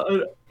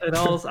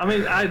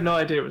mean, I had no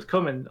idea it was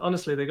coming.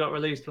 Honestly, they got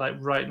released like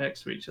right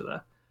next to each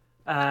other,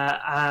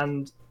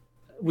 and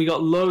we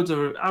got loads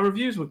of our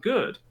reviews were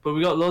good, but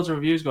we got loads of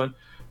reviews going,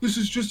 "This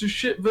is just a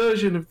shit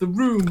version of The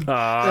Room." The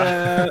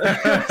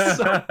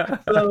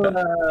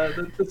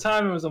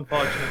timing was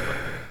unfortunate, but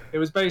it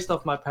was based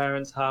off my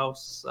parents'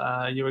 house.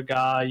 You're a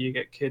guy, you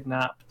get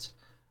kidnapped.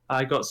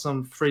 I got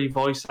some free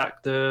voice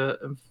actor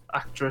and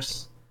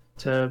actress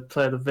to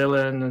play the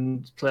villain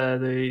and play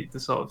the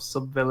sort of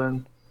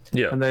sub-villain.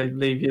 Yeah. And they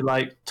leave you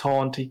like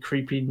taunty,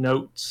 creepy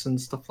notes and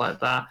stuff like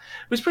that.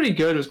 It was pretty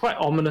good. It was quite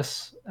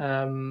ominous. But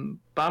I'm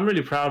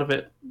really proud of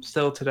it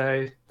still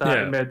today that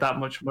it made that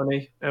much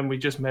money. And we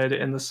just made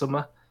it in the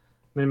summer.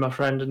 Me and my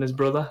friend and his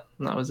brother,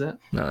 and that was it.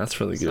 No, that's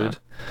really good.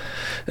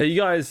 Are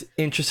you guys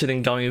interested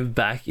in going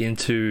back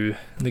into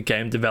the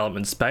game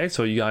development space,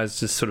 or you guys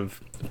just sort of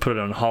put it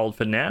on hold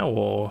for now,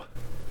 or?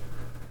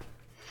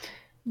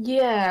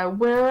 Yeah,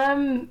 we're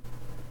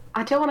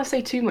I don't want to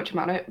say too much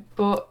about it,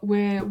 but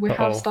we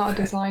have started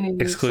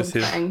designing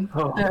exclusive. Something.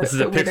 This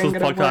is a Pixels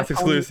podcast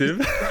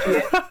exclusive.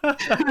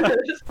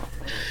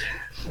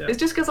 It's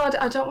just because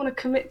I don't want to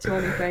commit to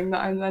anything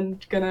that I'm then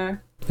gonna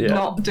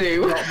not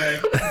do.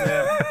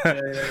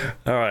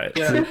 All right.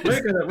 Yeah,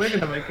 we're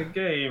gonna make a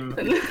game.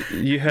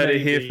 You heard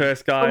it here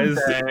first, guys.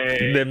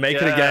 Someday. They're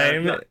making a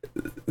game.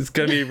 It's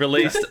gonna be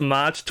released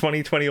March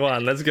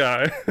 2021. Let's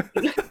go.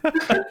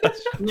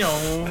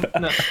 No.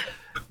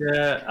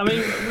 Yeah, I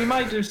mean, we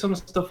might do some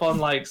stuff on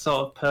like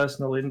sort of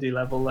personal indie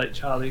level, like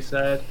Charlie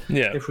said.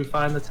 Yeah. If we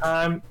find the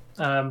time,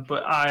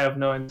 but I have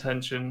no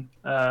intention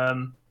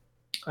of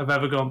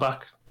ever going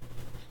back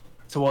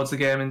towards the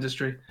game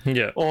industry.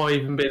 Yeah. Or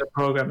even being a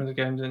programmer in the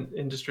game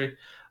industry.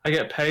 I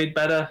get paid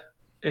better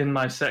in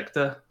my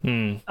sector,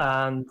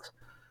 and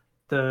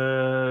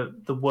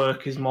the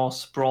work is more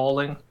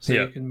sprawling, so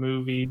you can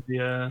move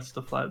easier,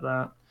 stuff like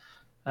that.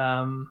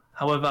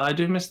 However, I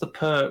do miss the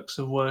perks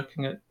of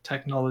working at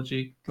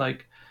technology,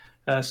 like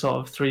sort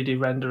of 3D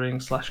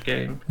rendering /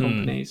 game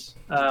companies.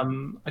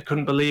 I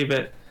couldn't believe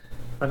it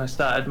when I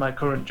started my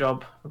current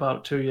job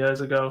about 2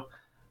 years ago,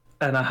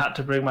 and I had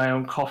to bring my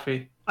own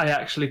coffee. I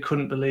actually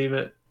couldn't believe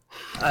it.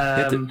 You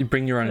had to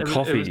bring your own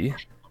coffee?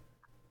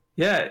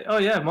 Yeah. Oh,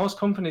 yeah. Most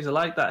companies are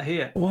like that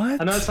here. What?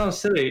 I know it sounds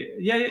silly.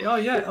 Yeah. Oh,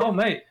 yeah. Oh,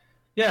 mate.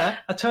 Yeah.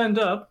 I turned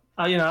up.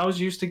 I was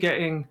used to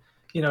getting,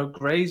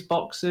 Graze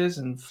boxes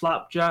and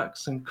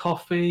flapjacks and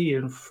coffee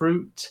and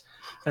fruit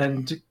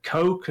and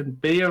Coke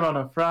and beer on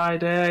a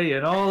Friday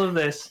and all of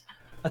this.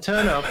 I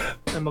turn up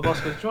and my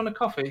boss goes, "Do you want a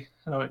coffee?"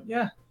 And I went,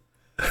 "Yeah."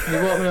 And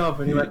he walked me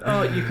over and he went,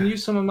 "Oh, you can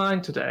use some of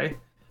mine today.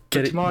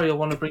 But tomorrow you'll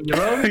want to bring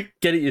your own."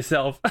 Get it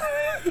yourself.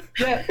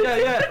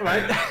 Yeah,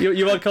 right.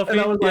 You want coffee?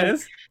 And I was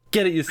yes.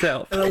 Get it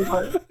yourself. And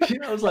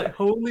I was like,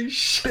 holy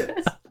shit.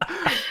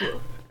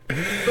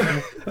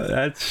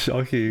 That's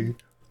shocking.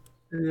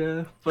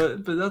 Yeah,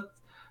 but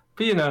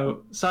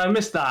so I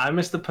missed that. I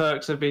missed the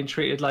perks of being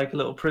treated like a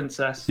little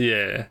princess.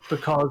 Yeah.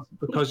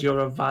 Because you're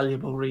a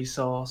valuable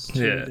resource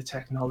to the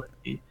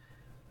technology.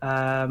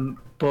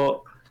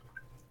 But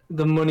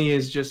the money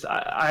is just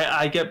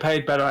I get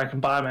paid better. I can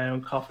buy my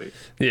own coffee.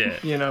 Yeah.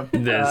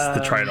 There's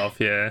the trade-off.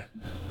 Yeah.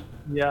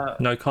 Yeah.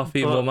 No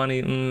coffee, more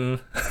money. I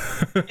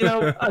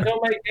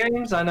don't make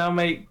games. I now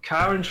make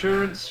car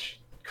insurance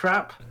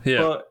crap.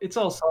 Yeah. But it's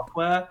all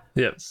software.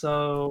 Yeah.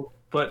 So,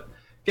 but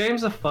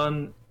games are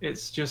fun.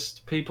 It's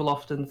just people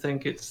often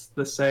think it's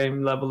the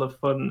same level of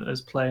fun as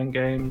playing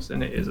games,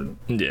 and it isn't.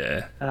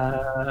 Yeah.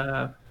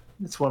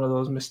 It's one of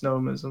those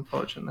misnomers,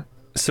 unfortunately.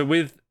 So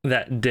with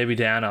that Debbie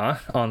Downer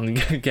on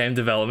game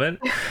development,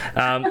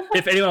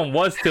 if anyone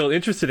was still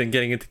interested in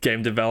getting into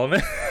game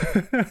development,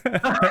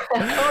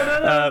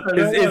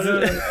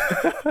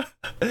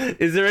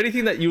 is there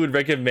anything that you would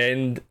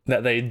recommend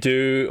that they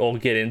do or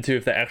get into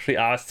if they actually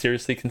are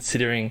seriously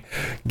considering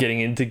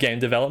getting into game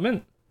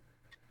development?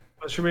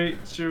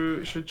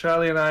 Should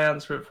Charlie and I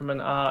answer it from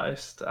an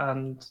artist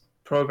and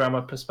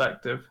programmer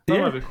perspective? That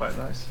might be quite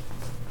nice.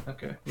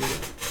 Okay.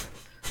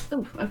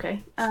 Oh,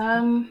 okay.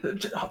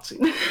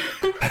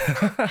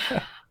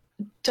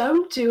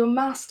 Don't do a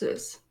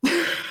master's.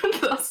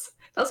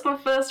 That's my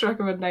first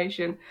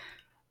recommendation.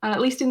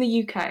 At least in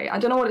the UK. I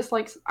don't know what it's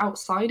like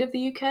outside of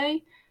the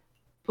UK,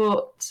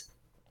 but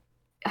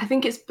I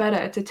think it's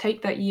better to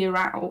take that year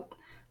out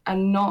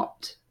and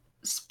not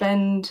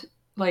spend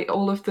like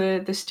all of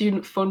the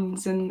student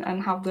funds and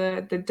have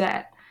the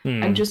debt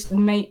and just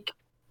make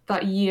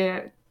that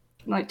year,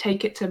 like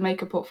take it to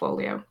make a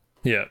portfolio.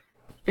 Yeah.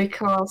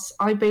 Because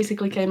I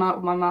basically came out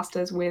of my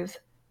master's with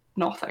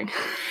nothing.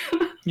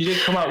 You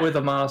did come out with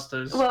a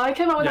master's. Well, I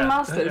came out with a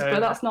master's, but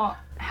that's not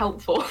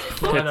helpful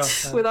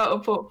without a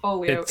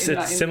portfolio.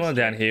 It's similar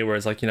down here,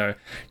 whereas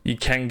you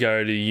can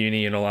go to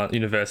uni and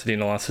university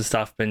and all that sort of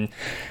stuff, and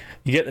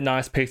you get the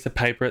nice piece of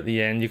paper at the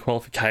end, your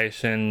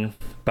qualification,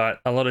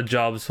 but a lot of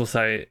jobs will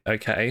say,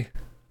 okay,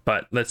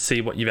 but let's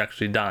see what you've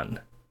actually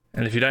done.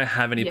 And if you don't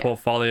have any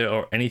portfolio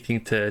or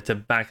anything to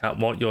back up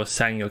what you're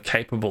saying you're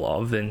capable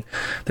of, then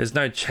there's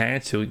no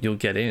chance you'll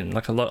get in.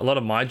 Like a lot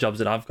of my jobs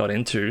that I've got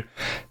into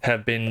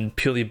have been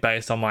purely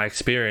based on my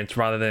experience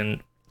rather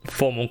than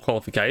formal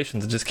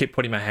qualifications. I just keep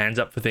putting my hands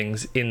up for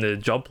things in the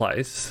job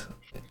place.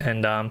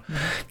 and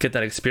get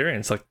that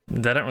experience. Like,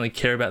 they don't really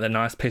care about the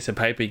nice piece of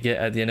paper you get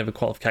at the end of a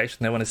qualification.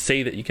 They want to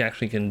see that you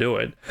can do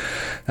it,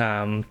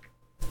 and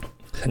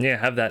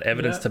have that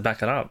evidence to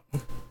back it up.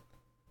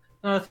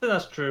 No, I think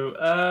that's true.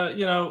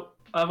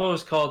 I've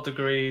always called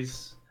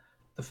degrees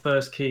the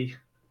first key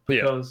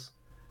because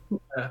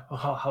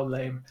how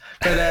lame.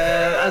 But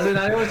as in,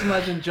 I always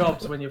imagine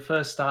jobs when you're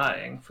first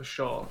starting, for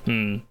sure,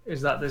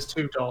 is that there's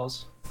two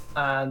doors.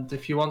 And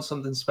if you want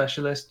something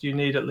specialist, you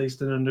need at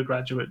least an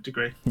undergraduate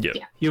degree. Yeah.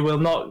 You will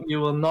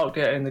not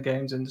get in the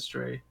games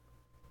industry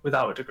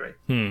without a degree.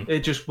 It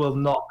just will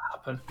not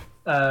happen.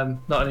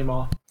 Not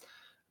anymore.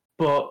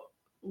 But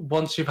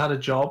once you've had a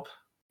job,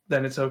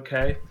 then it's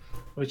okay,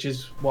 which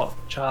is what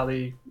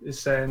Charlie is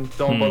saying.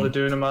 Don't bother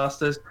doing a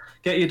master's.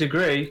 Get your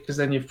degree, because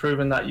then you've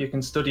proven that you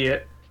can study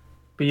it,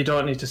 but you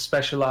don't need to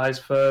specialize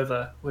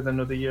further with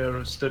another year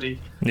of study.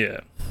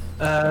 Yeah.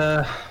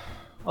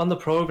 On the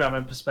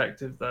programming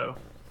perspective, though,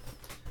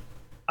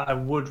 I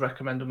would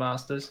recommend a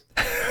master's.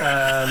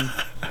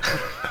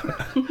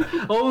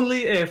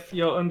 Only if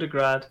your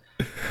undergrad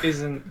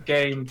isn't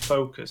game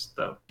focused,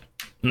 though.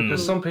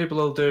 Because some people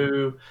will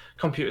do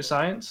computer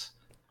science,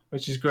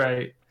 which is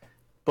great,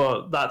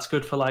 but that's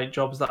good for like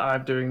jobs that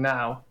I'm doing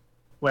now,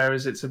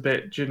 whereas it's a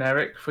bit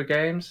generic for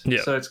games.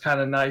 Yeah. So it's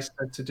kind of nice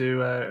to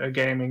do a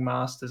gaming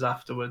master's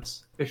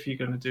afterwards if you're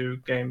going to do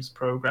games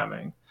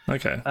programming.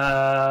 Okay.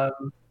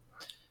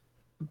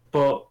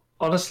 But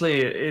honestly,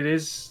 it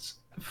is,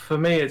 for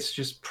me, it's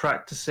just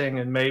practicing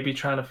and maybe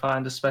trying to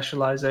find a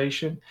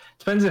specialization.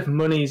 Depends if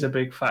money's a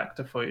big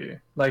factor for you.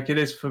 Like it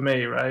is for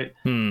me, right?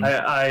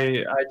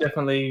 I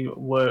definitely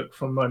work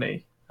for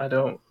money. I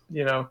don't,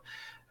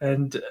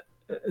 and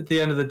at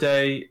the end of the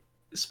day,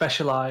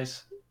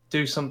 specialize.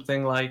 Do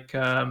something like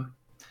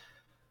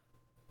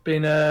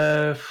being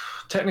a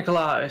technical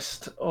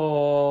artist,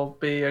 or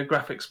be a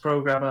graphics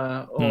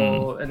programmer,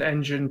 or an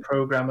engine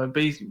programmer.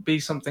 Be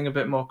something a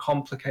bit more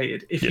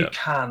complicated if you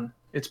can.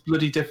 It's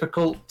bloody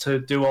difficult to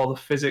do all the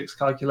physics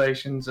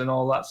calculations and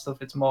all that stuff.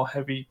 It's more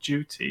heavy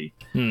duty.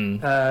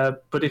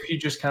 But if you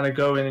just kind of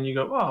go in and you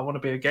go, oh, I want to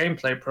be a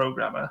gameplay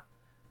programmer,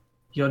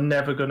 you're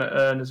never going to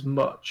earn as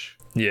much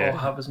or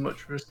have as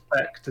much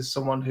respect as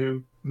someone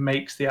who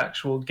makes the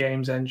actual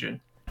games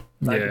engine.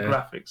 Like the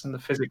graphics and the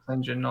physics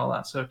engine and all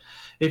that. So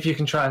if you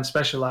can try and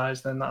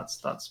specialize, then that's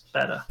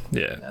better.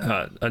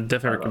 I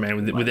definitely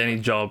recommend with any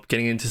job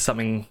getting into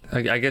something,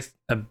 I guess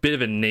a bit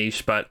of a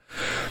niche, but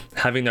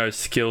having those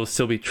skills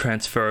still be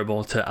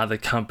transferable to other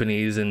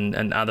companies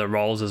and other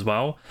roles as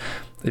well.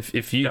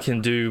 If you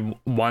can do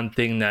one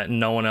thing that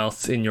no one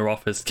else in your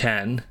office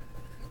can,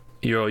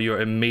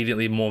 you're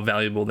immediately more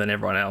valuable than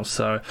everyone else.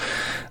 So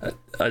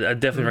I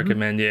definitely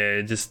recommend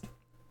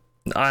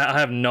I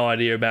have no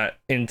idea about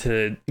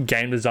into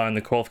game design,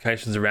 the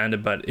qualifications around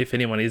it, but if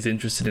anyone is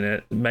interested in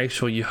it, make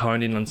sure you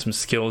hone in on some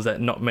skills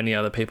that not many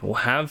other people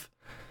have,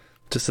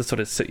 just to sort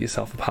of set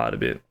yourself apart a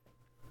bit.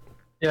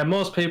 Yeah,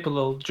 most people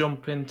will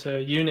jump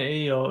into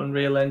Unity or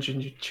Unreal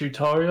Engine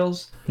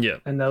tutorials,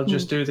 and they'll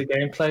just do the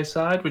gameplay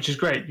side, which is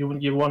great. You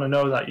want to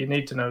know that, you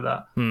need to know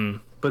that.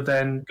 But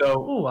then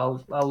go,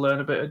 I'll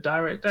learn a bit of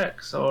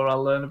DirectX, or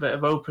I'll learn a bit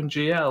of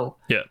OpenGL.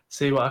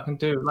 See what I can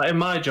do. Like in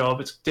my job,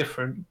 it's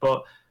different,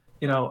 but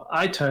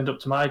I turned up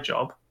to my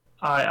job,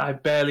 I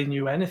barely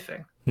knew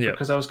anything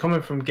because I was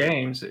coming from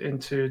games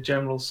into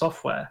general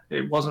software.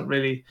 It wasn't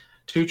really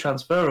too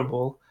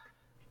transferable,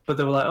 but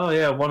they were like, oh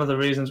yeah, one of the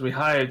reasons we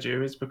hired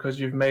you is because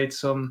you've made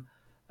some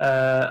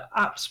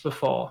apps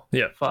before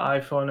for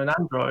iPhone and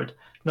Android.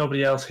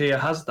 Nobody else here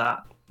has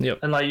that.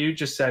 And like you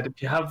just said,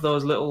 if you have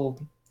those little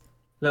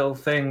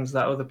things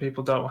that other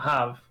people don't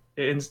have,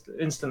 it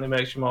instantly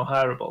makes you more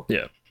hireable.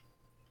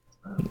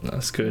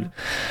 That's good.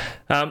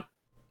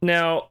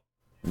 Now,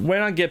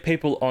 when I get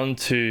people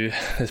onto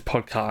this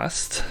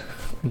podcast,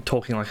 I'm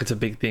talking like it's a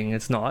big thing.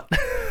 It's not.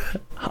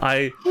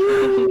 I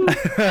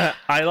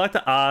like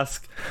to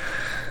ask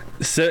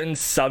certain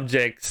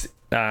subjects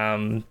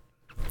to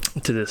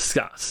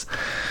discuss.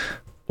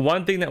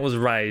 One thing that was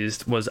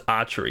raised was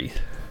archery.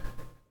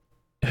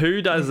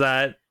 Who does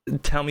that?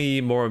 Tell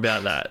me more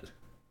about that.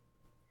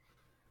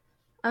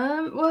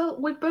 Well,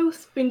 we've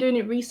both been doing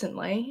it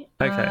recently.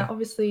 Okay.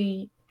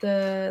 Obviously,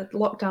 the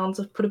lockdowns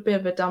have put a bit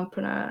of a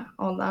dampener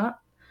on that.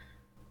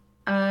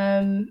 You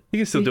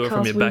can still do it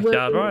from your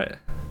backyard, right?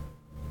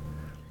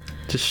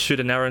 Just shoot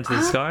an arrow into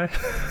the sky.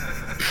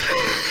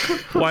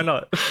 Why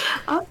not?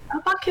 Our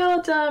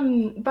backyard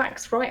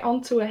backs right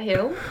onto a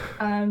hill.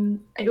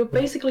 It would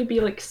basically be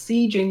like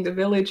sieging the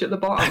village at the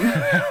bottom.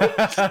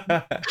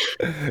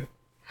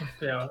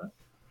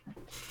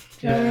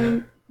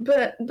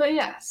 But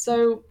yeah,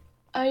 so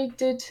I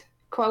did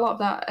quite a lot of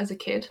that as a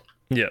kid.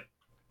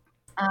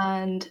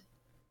 And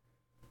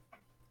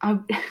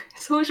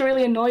it's always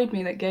really annoyed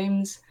me that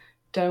games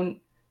don't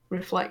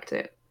reflect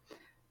it,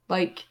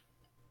 like,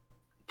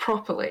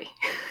 properly.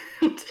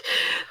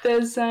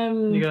 There's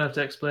You're gonna have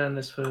to explain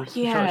this first.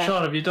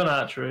 Sean, have you done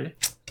archery?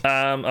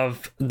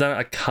 I've done it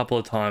a couple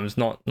of times,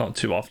 not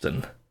too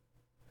often.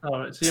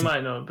 All right, so you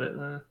might know a bit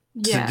there.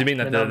 Yeah. So do you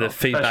mean that the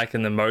feedback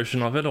and the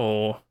motion of it,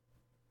 or?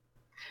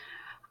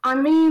 I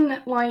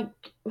mean, like,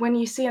 when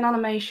you see an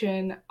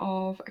animation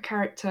of a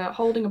character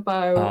holding a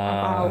bow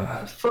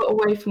about a foot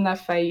away from their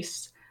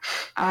face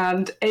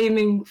and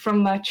aiming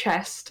from their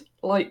chest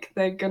like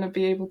they're going to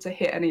be able to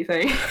hit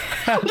anything.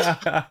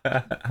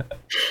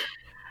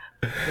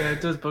 Yeah, it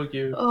does bug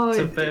you. Oh, it's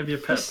a bit of your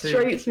pet peeve. It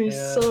frustrates me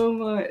so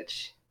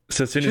much.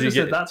 So as soon as you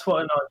get... that's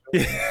what annoys me.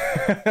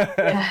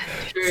 Yeah,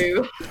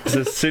 true. So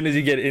as soon as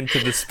you get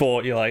into the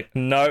sport, you're like,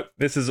 nope,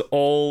 this is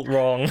all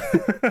wrong.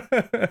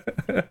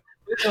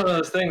 It's one of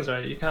those things,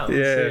 right? You can't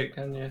really see it,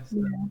 can you?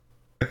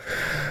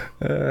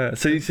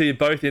 So you're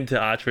both into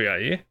archery, are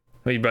you?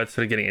 Are you both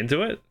sort of getting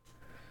into it?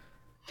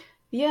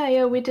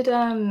 Yeah. We did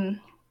a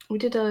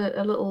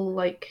little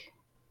like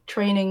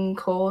training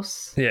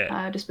course.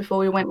 Yeah. Just before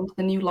we went into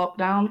the new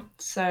lockdown,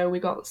 so we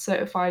got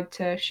certified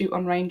to shoot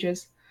on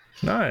ranges.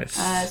 Nice.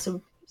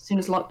 So as soon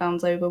as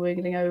lockdown's over, we're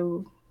gonna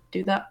go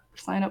do that.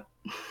 Sign up.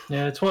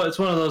 Yeah, it's one of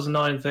those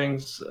annoying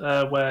things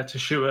where to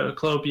shoot at a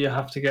club you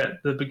have to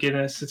get the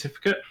beginner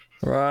certificate.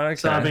 Right. Okay.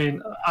 So I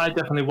mean, I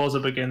definitely was a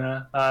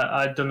beginner.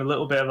 I'd done a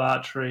little bit of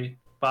archery,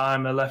 but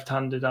I'm a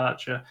left-handed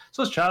archer.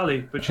 So was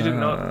Charlie, but she didn't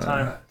know at the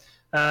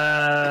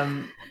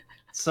time.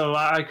 So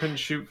I couldn't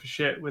shoot for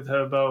shit with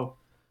her bow.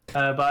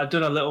 But I'd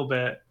done a little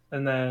bit,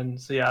 and then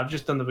I've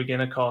just done the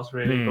beginner course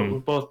really.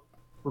 But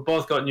we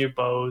both got new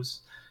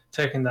bows.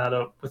 Taking that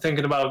up, we're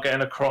thinking about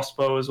getting a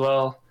crossbow as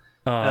well.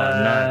 Oh,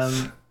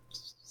 nice.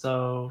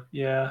 So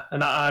yeah,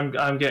 and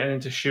I'm getting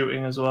into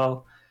shooting as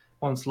well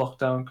once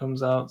lockdown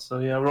comes out. So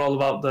yeah, we're all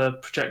about the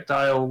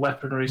projectile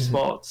weaponry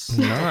sports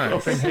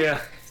up in here.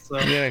 So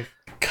you're gonna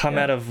come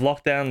out of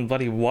lockdown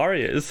bloody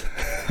warriors.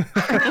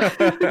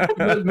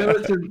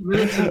 militant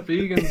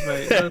vegans,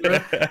 mate.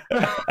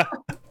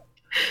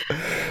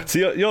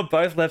 So you're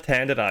both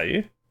left-handed, are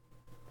you?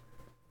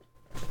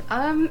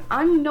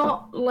 I'm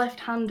not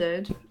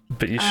left-handed.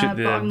 But you shoot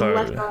the but I'm bow.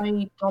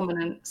 left-eye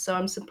dominant, so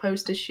I'm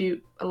supposed to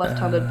shoot a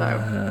left-handed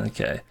bow.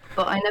 Okay.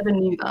 But I never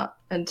knew that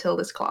until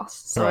this class.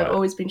 So Right. I've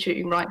always been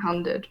shooting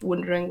right-handed,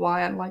 wondering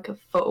why I'm like a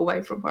foot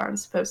away from where I'm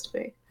supposed to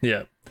be.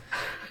 Yeah.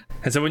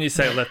 And so when you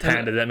say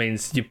left-handed, that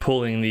means you're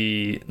pulling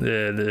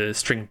the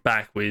string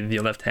back with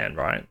your left hand,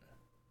 right?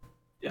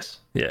 Yes.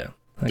 Yeah.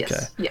 Okay.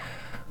 Yes. Yeah.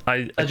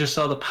 I just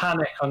saw the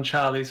panic on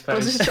Charlie's face. I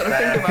was just trying to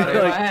think about it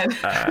in my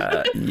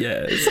head.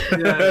 Yes.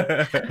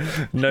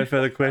 No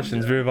further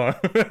questions. Move on.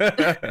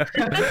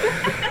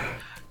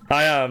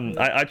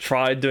 I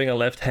tried doing a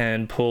left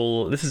hand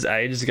pull. This is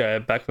ages ago,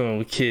 back when we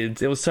were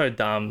kids. It was so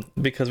dumb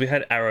because we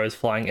had arrows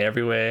flying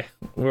everywhere.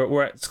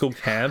 We're at school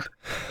camp,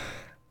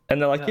 and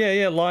they're like,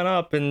 yeah, line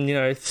up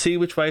and see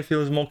which way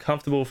feels more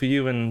comfortable for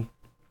you. And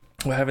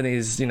we're having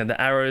these, the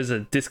arrows are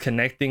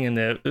disconnecting and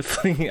they're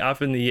flinging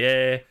up in the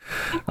air.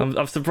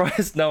 I'm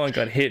surprised no one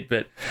got hit,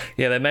 but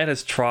yeah, they made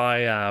us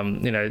try,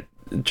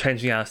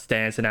 changing our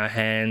stance in our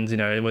hands,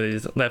 whether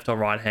it's left or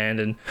right hand.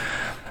 And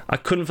I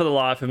couldn't for the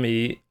life of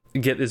me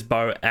get this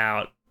bow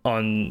out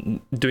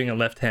on doing a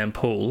left hand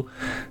pull.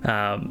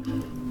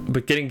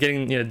 But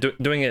doing it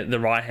the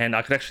right hand,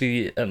 I could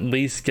actually at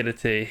least get it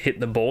to hit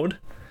the board.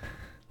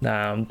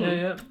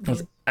 It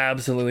was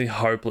absolutely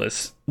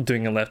hopeless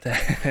doing a left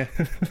hand.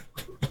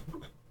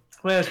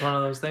 Well, it's one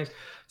of those things.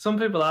 Some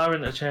people are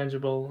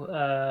interchangeable.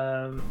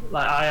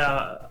 Like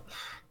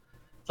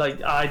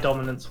eye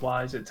dominance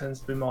wise, it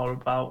tends to be more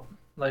about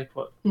like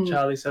what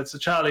Charlie said. So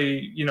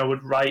Charlie,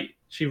 would write.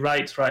 She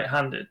writes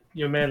right-handed.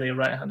 You're mainly a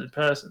right-handed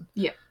person.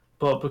 Yeah.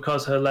 But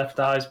because her left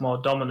eye is more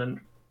dominant,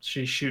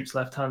 she shoots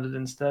left-handed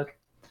instead.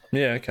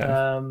 Yeah. Okay.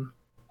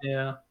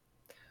 Yeah.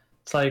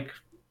 It's like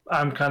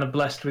I'm kind of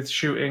blessed with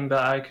shooting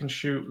that I can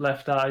shoot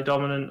left eye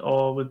dominant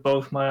or with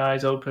both my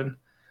eyes open.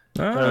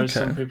 Whereas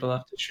some people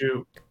have to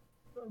shoot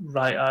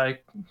right eye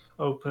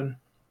open.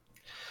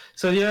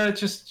 So yeah, it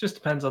just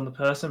depends on the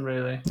person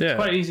really. Yeah. It's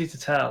quite easy to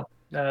tell.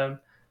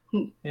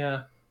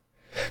 Yeah.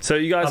 So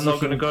you guys I'm not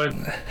going to go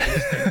in.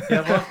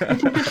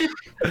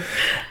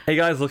 Are you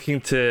guys looking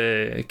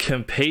to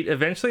compete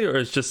eventually, or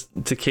is just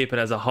to keep it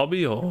as a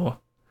hobby, or?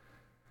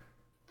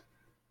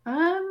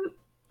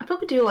 I'd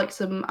probably do like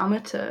some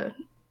amateur,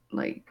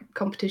 like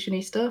competition-y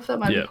stuff. That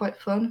might be quite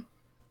fun.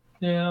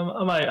 Yeah,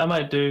 I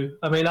might do.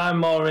 I mean, I'm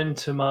more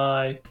into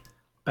my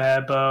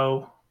bare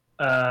bow,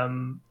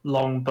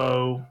 long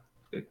bow.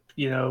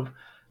 What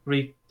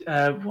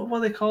are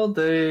they called?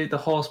 The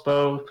horse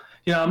bow.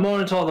 I'm more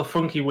into all the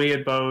funky,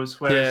 weird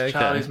bows, whereas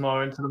Charlie's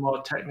more into the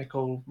more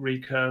technical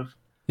recurve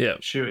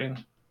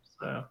shooting.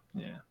 So,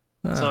 yeah.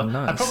 Nice.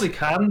 I probably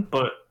can,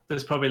 but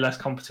there's probably less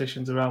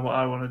competitions around what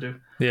I want to do.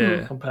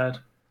 Yeah. Compared.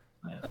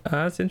 Yeah.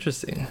 That's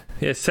interesting.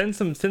 Yeah, send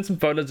some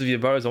photos of your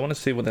bows. I want to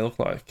see what they look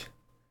like.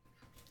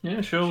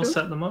 Yeah, sure. We'll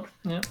set them up.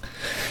 Yeah.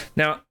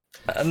 Now,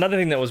 another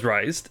thing that was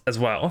raised as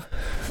well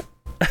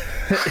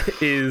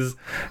is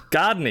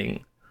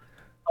gardening.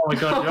 Oh my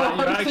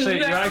god,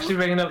 you're actually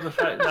bringing up the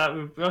fact that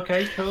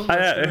okay, cool.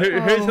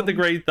 Who's got the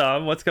green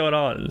thumb? What's going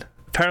on?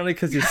 Apparently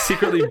because you're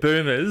secretly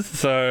boomers,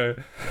 so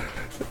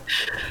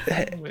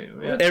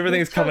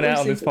everything's coming out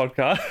on this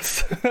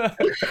podcast.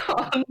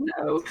 Oh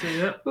no.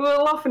 We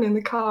were laughing in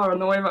the car on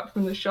the way back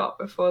from the shop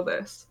before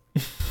this.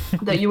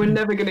 that you were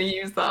never going to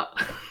use that.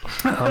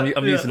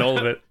 I'm using all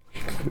of it.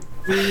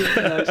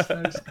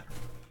 Nice.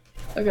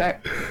 Okay.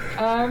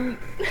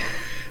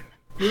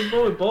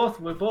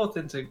 We're both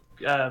into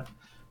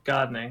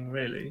gardening,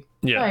 really.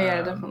 Yeah. Oh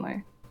yeah,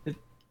 definitely. It's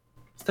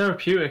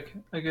therapeutic.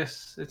 I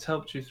guess it's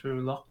helped you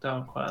through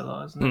lockdown quite a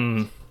lot, hasn't it?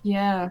 Mm.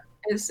 Yeah,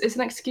 it's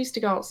an excuse to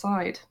go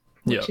outside,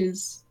 which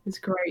is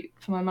great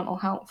for my mental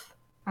health,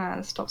 and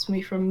it stops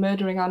me from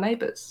murdering our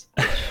neighbours.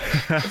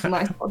 It's a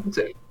nice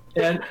positive.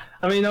 Yeah,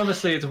 I mean,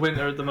 obviously it's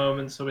winter at the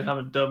moment, so we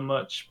haven't done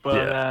much.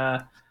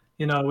 But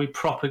we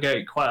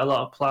propagate quite a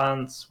lot of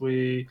plants.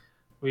 We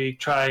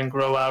try and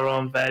grow our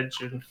own veg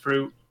and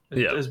fruit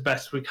as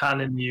best we can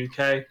in the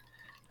UK,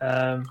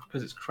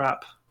 because it's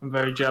crap. I'm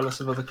very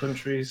jealous of other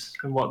countries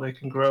and what they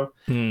can grow.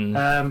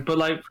 But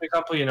like, for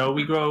example,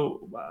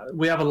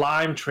 we have a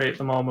lime tree at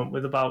the moment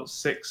with about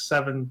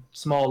 6-7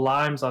 small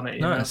limes on it.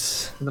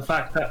 Nice. And the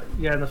fact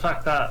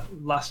that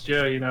last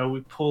year,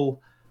 we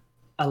pull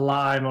a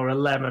lime or a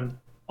lemon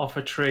off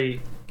a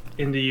tree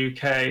in the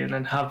UK and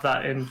then have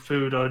that in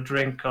food or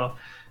drink, or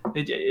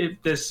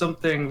there's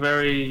something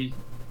very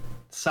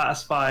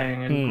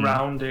satisfying and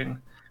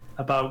grounding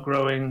about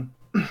growing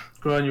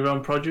your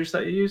own produce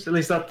that you use. At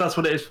least that's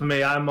what it is for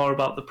me. I'm more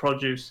about the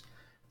produce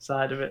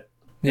side of it.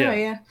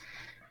 Yeah.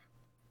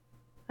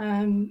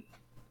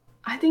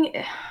 I think,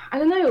 I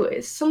don't know,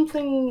 it's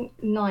something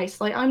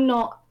nice. Like, I'm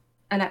not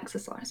an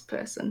exercise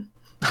person,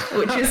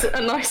 which is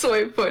a nice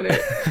way of putting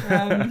it.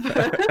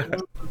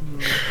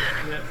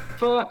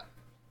 But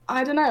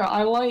I don't know,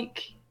 I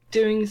like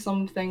doing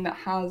something that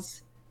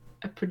has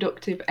a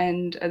productive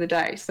end of the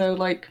day. So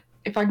like,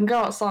 if I can go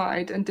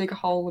outside and dig a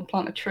hole and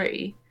plant a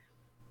tree,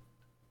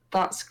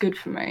 that's good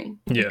for me,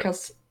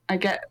 because I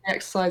get the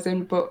exercise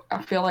in, but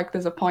I feel like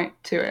there's a point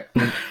to it.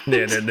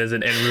 There's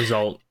an end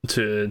result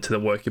to the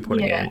work you're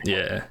putting in.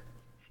 Yeah.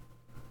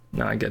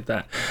 No, I get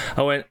that.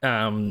 I went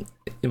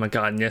in my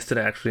garden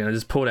yesterday, actually, and I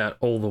just pulled out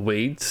all the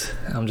weeds.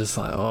 I'm just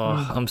like,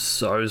 I'm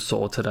so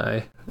sore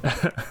today.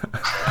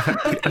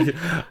 I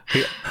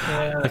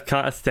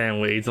can't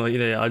stand weeds. Like,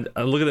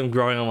 I look at them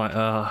growing. I'm like,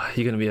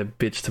 you're gonna be a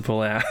bitch to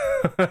pull out.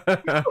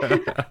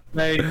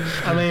 Mate,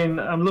 I mean,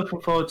 I'm looking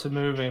forward to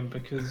moving,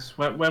 because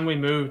when we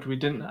moved, we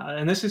didn't.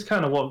 And this is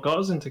kind of what got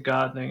us into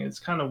gardening. It's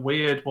kind of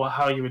weird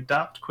how you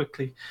adapt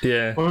quickly.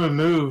 Yeah. When we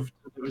moved,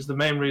 it was the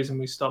main reason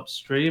we stopped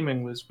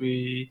streaming. Was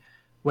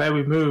where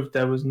we moved,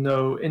 there was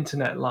no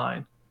internet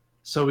line,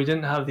 so we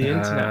didn't have the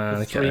internet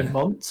for 3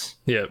 months.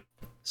 Yep.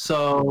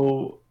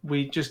 So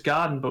we just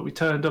gardened, but we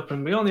turned up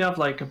and we only have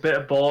like a bit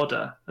of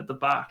border at the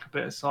back, a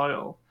bit of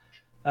soil,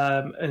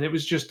 and it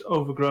was just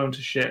overgrown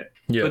to shit.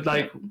 Yep. But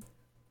like,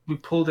 we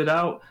pulled it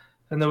out,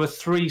 and there were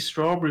 3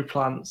 strawberry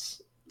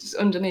plants just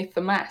underneath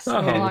the mess.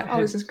 And we're like,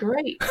 this is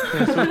great.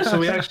 So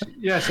we actually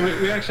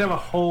have a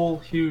whole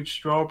huge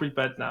strawberry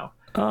bed now.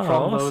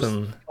 From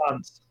those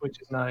plants,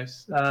 which is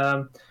nice.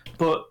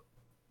 But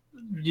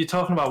you're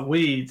talking about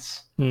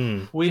weeds.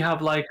 We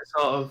have like a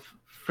sort of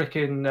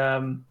freaking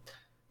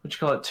what you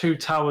call it, Two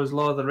Towers,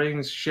 Lord of the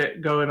Rings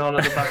shit going on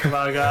at the back of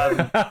our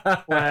garden,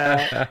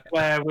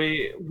 where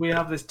we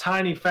have this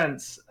tiny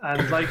fence,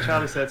 and like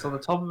Charlie said, it's on the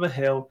top of a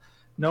hill.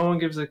 No one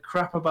gives a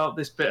crap about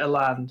this bit of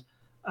land.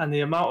 And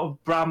the amount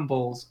of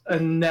brambles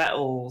and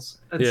nettles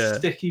and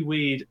sticky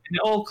weed, and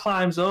it all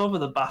climbs over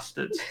the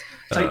bastards.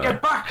 It's like,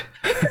 get back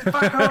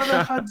over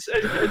the fence,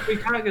 and we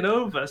can't get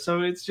over.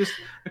 So it's just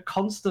a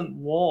constant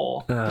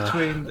war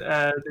between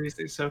these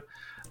things. So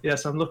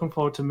yes, I'm looking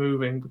forward to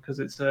moving, because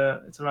it's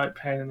a right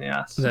pain in the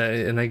ass.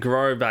 And they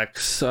grow back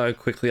so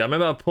quickly. I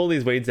remember I pulled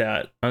these weeds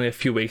out only a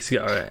few weeks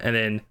ago, and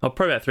then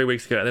probably about 3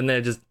 weeks ago, and then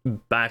they're just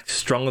back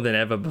stronger than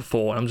ever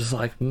before. And I'm just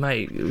like,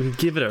 mate,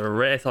 give it a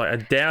rest. Like, I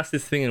doused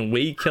this thing in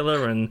weed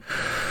killer, and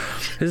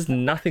there's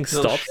nothing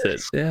stops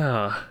it.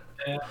 Yeah.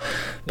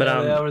 But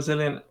they are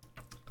resilient.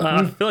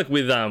 I feel like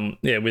with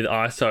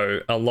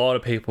ISO, a lot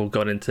of people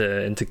got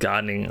into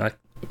gardening. Like,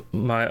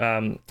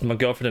 my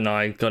girlfriend and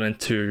I got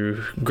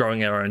into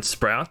growing our own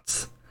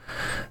sprouts.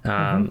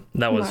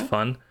 That was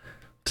fun,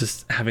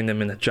 just having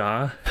them in a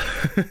jar.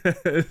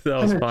 That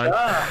was fun.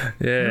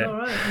 Yeah. All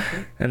right,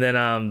 okay. And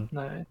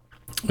then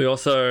we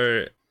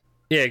also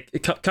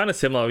kind of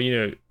similar,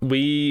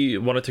 we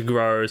wanted to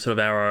grow sort of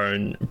our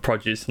own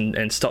produce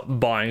and stop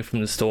buying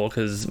from the store,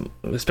 because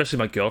especially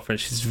my girlfriend,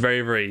 she's very,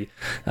 very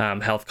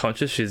health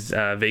conscious. She's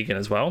vegan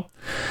as well,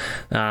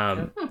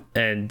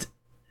 and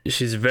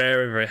she's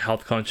very, very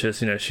health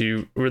conscious.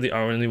 She really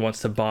only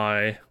wants to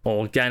buy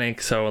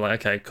organic. So we're like,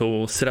 okay,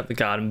 cool, set up the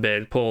garden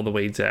bed, pull all the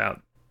weeds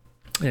out,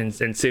 and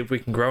see if we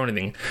can grow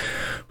anything.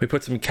 We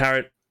put some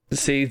carrot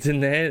seeds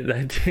in there.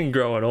 They didn't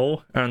grow at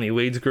all, only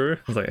weeds grew. I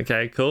was like,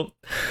 okay, cool.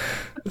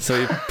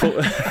 So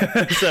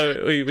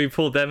we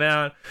pulled them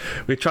out.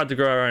 We tried to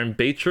grow our own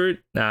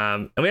beetroot,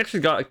 and we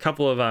actually got a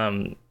couple of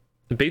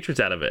beetroots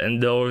out of it,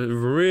 and they were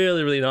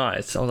really, really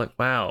nice. I was like,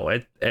 wow,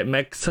 it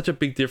makes such a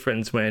big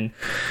difference when,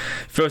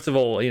 first of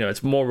all,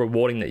 it's more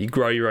rewarding that you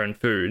grow your own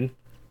food,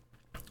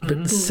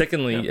 but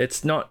secondly,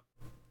 it's not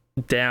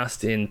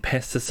doused in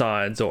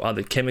pesticides or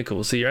other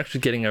chemicals. So you're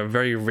actually getting a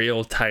very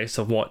real taste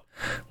of what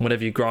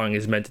whatever you're growing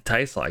is meant to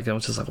taste like. And I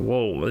was just like,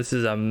 whoa, this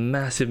is a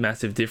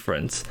massive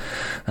difference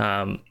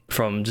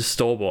from just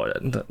store-bought.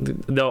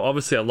 They were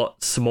obviously a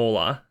lot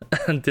smaller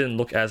and didn't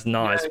look as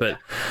nice, but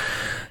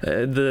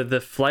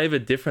the flavor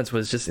difference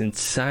was just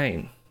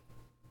insane.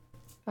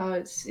 Oh,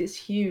 it's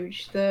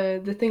huge.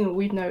 The thing that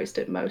we've noticed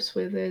it most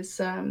with is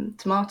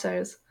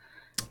tomatoes,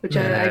 which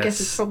I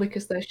guess is probably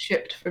because they're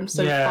shipped from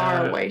so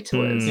far away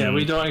to us. Yeah,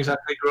 we don't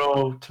exactly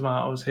grow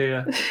tomatoes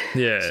here.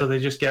 So they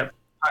just get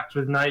packed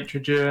with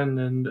nitrogen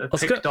and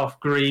picked off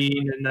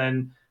green and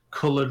then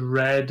coloured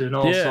red and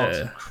all sorts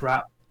of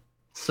crap.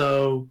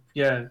 So,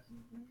 yeah.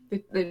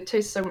 They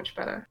taste so much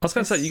better. I was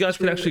going to say, you guys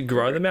can actually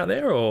grow them out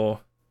there, or?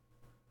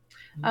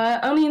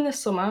 Only in the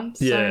summer.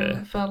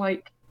 So for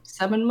like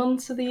 7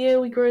 months of the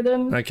year we grow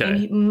them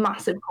in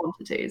massive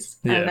quantities,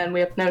 and then we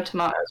have no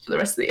tomatoes for the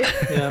rest of the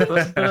year.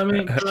 But I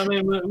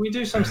mean, we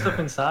do some stuff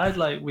inside.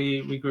 Like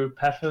we grew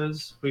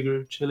peppers, we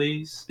grew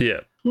chilies.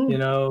 You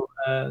know,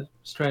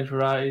 strange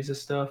varieties of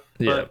stuff.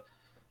 But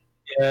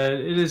yeah,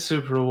 it is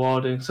super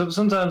rewarding. So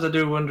sometimes I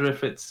do wonder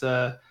if it's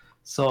a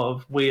sort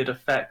of weird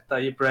effect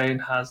that your brain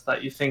has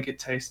that you think it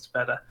tastes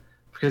better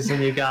because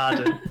in your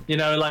garden, you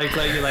know, like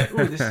you're like,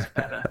 oh, this is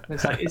better. And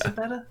it's like, is it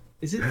better?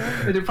 Is it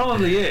better? But it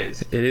probably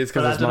is. It is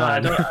because it's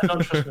mine. I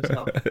don't trust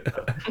myself.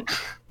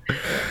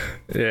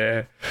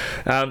 Yeah.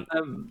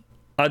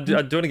 I do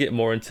want to get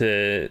more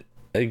into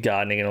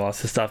gardening and all that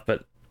stuff,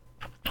 but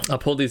I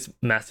pulled these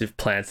massive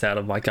plants out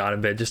of my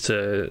garden bed just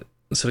to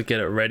sort of get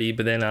it ready.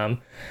 But then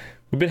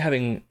we've been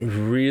having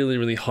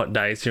really hot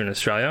days here in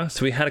Australia.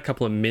 So we had a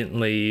couple of mint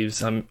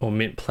leaves or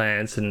mint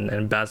plants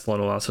and basil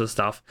and all that sort of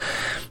stuff.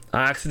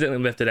 I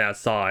accidentally left it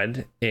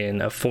outside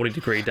in a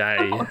 40-degree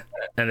day.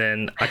 And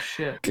then I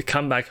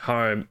come back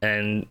home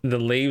and the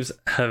leaves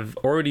have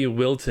already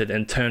wilted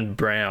and turned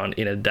brown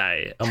in a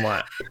day. I'm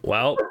like,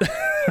 well,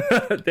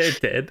 they're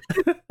dead.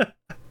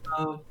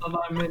 I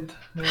like mint.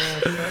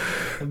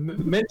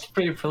 Mint's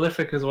pretty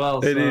prolific as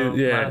well. It is,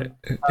 yeah.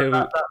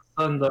 That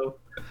sun, though.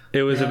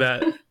 It was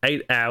about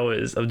 8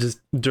 hours of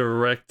just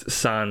direct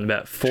sun,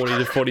 about 40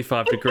 to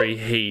 45 degree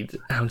heat.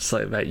 I'm just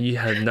like, mate, you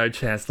had no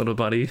chance, little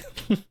buddy.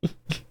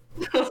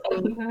 Oh,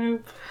 no.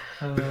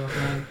 Oh,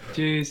 man.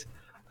 Jeez.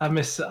 I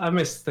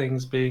miss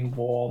things being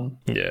warm.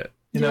 Yeah.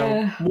 You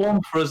know,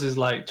 warm for us is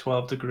like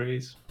 12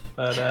 degrees.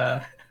 But,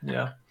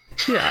 yeah.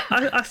 Yeah,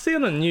 I see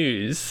on the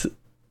news,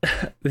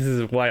 this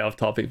is way off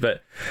topic,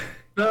 but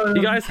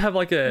you guys have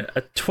like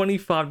a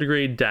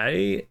 25-degree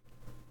day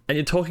and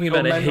you're talking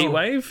about a heat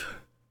wave?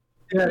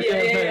 Yeah.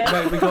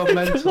 Mate, we got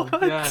mental.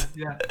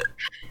 Yeah.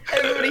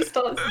 Everybody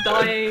starts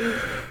dying.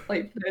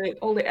 Like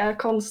all the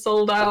aircon's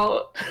sold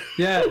out.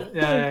 Yeah.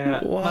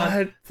 What?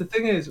 Man, the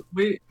thing is,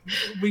 we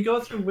go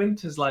through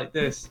winters like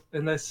this,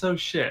 and they're so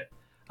shit.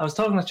 I was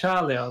talking to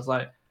Charlie. I was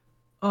like,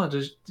 "Oh,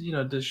 does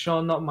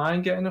Sean not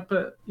mind getting up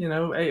at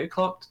 8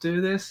 o'clock to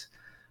do this?"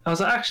 I was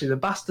like, "Actually, the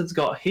bastard's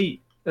got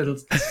heat and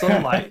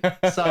sunlight."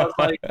 So I was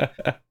like,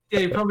 "Yeah,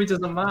 he probably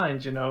doesn't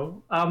mind." You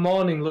know, our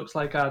morning looks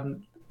like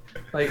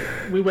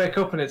we wake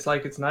up and it's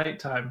like it's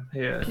nighttime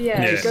here.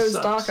 Yeah, it goes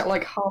dark at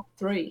like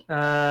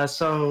 3:30.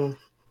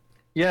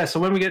 So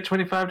when we get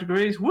 25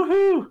 degrees,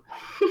 woohoo!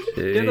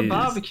 Get the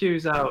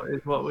barbecues out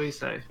is what we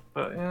say.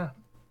 But yeah.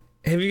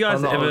 Have you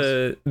guys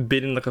ever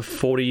been in like a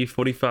 40,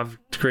 45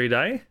 degree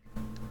day?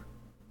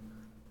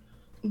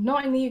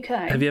 Not in the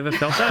UK. Have you ever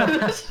felt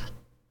that?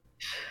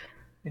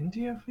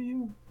 India for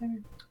you?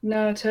 Maybe?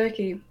 No,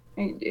 Turkey.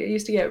 It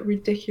used to get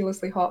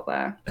ridiculously hot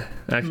there.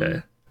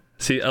 Okay.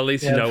 See, at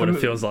least you know what it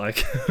feels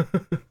like.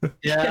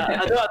 Yeah,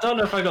 I don't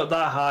know if I got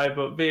that high,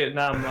 but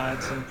Vietnam, I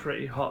had some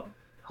pretty hot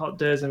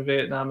days in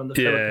Vietnam and the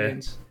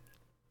Philippines.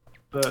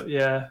 But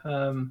yeah,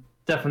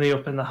 definitely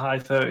up in the high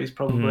 30s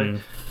probably.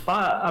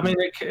 But I mean,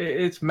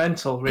 it's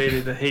mental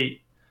really, the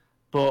heat.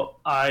 But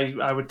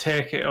I would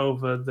take it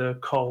over the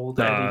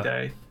cold any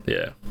day.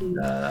 Yeah.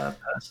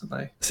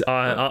 Personally. See,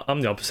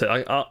 I'm the opposite.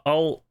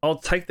 I'll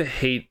take the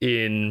heat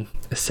in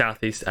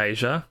Southeast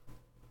Asia.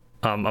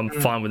 I'm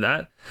fine with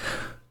that.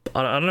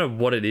 I don't know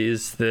what it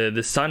is.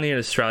 The sun here in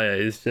Australia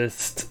is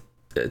just,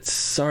 it's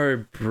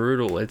so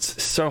brutal.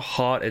 It's so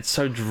hot. It's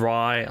so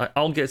dry.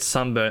 I'll get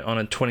sunburnt on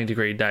a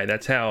 20-degree day.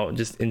 That's how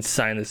just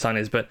insane the sun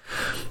is. But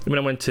when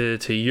I went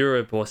to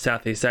Europe or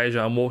Southeast Asia,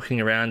 I'm walking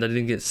around. I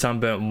didn't get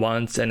sunburnt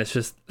once, and it's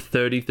just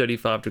 30,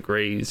 35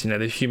 degrees. You know,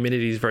 the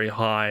humidity is very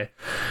high,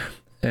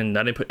 and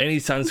I didn't put any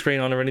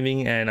sunscreen on or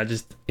anything, and I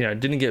just,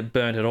 didn't get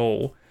burnt at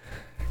all.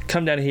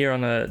 Come down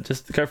here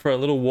just go for a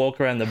little walk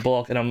around the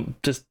block, and I'm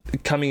just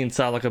coming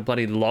inside like a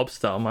bloody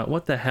lobster. I'm like,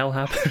 what the hell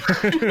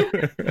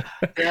happened?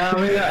 Yeah, I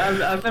mean,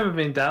 I've never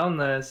been down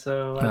there,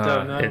 so I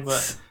don't know.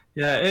 But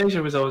yeah,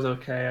 Asia was always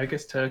okay. I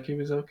guess Turkey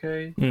was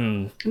okay.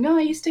 No,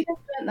 I used to get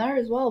burnt there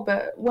as well.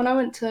 But when I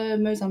went to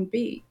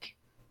Mozambique,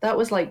 that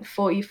was like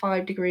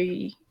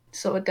 45-degree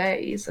sort of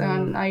days,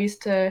 and I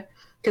used to,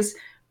 because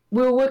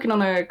we were working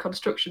on a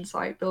construction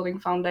site building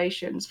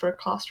foundations for a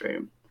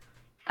classroom.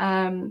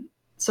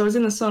 So I was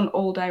in the sun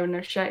all day with no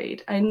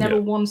shade. I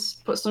never once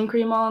put sun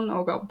cream on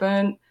or got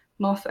burnt,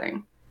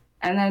 nothing.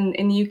 And then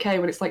in the UK,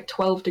 when it's like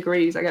 12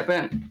 degrees, I get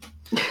burnt.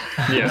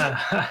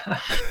 Yeah.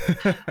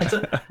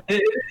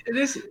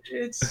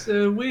 It's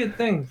a weird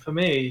thing for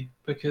me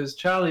because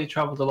Charlie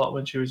travelled a lot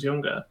when she was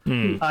younger.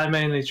 I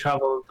mainly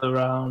travelled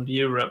around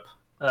Europe,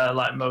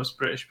 like most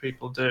British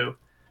people do.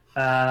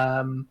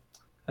 And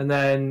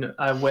then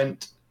I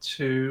went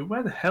to...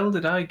 Where the hell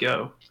did I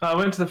go? I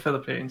went to the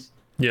Philippines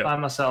by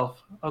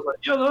myself. I was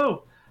like,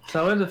 YOLO!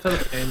 So I went to the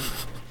Philippines,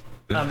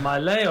 and my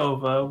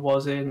layover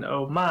was in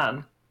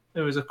Oman.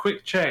 It was a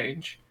quick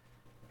change.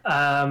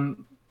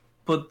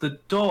 But the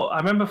door, I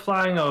remember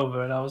flying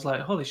over and I was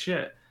like, holy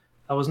shit,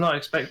 I was not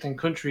expecting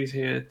countries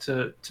here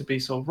to be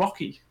so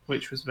rocky,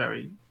 which was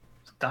very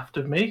daft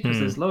of me because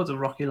there's loads of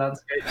rocky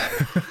landscapes.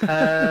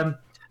 But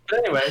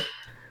anyway,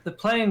 the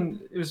plane,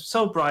 it was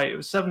so bright, it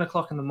was 7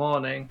 o'clock in the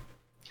morning,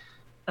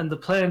 and the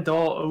plane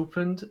door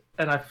opened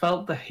and I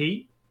felt the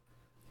heat.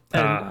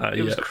 And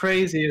it was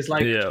crazy as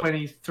like a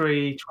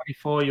 23,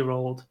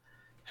 24-year-old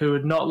who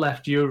had not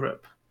left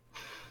Europe.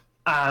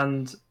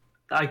 And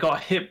I got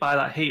hit by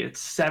that heat at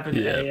 7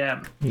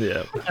 a.m.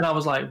 Yeah. And I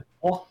was like,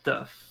 what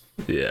the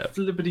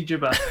flippity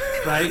jibber,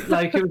 right?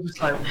 Like, it was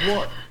just like,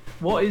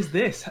 what is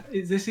this?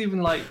 Is this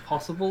even like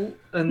possible?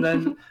 And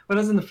then when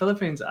I was in the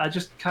Philippines, I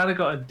just kind of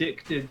got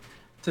addicted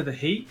to the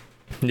heat.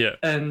 Yeah.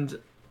 And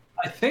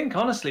I think,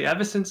 honestly,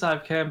 ever since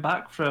I've came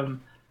back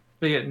from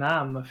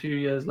Vietnam a few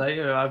years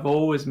later, I've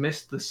always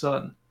missed the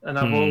sun and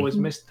I've always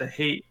missed the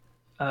heat.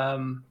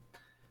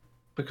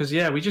 Because,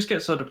 we just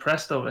get so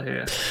depressed over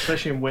here,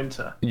 especially in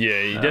winter.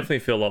 Yeah, you definitely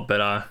feel a lot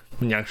better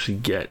when you actually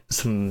get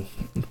some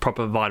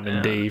proper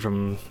vitamin D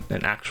from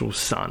an actual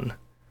sun.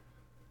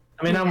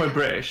 I mean, and we're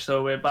British,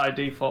 so we're by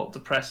default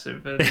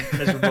depressive and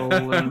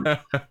miserable. And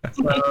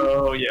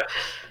so, it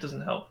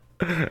doesn't help.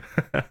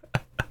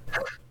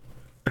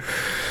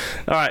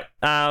 All right.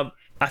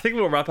 I think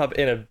we'll wrap up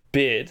in a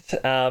bit,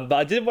 but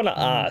I did want to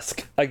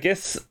ask, I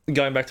guess,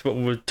 going back to what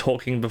we were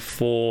talking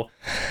before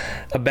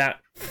about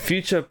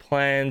future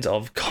plans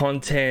of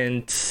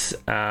content,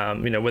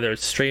 whether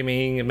it's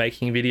streaming,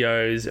 making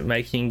videos,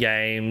 making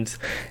games,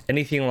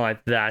 anything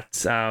like that.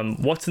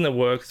 What's in the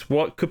works?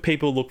 What could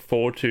people look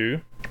forward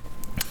to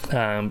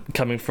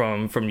coming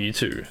from you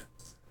two?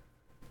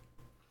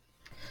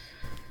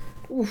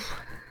 Oof,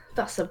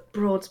 that's a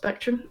broad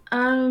spectrum.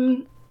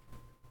 I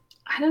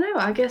don't know.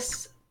 I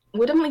guess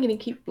we're definitely going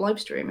to keep live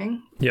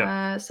streaming.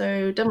 Yeah.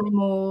 So definitely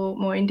more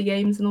indie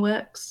games in the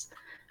works.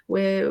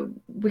 We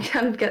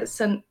kind of get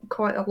sent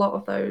quite a lot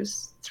of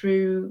those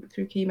through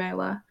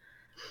Keymailer.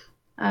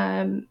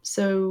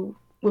 So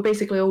we're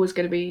basically always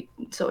going to be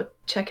sort of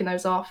checking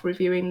those off,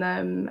 reviewing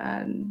them,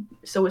 and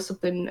so it's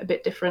something a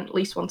bit different, at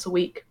least once a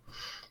week.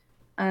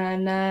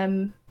 And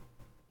then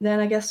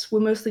I guess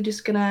we're mostly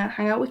just going to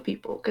hang out with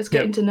people, because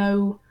getting to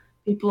know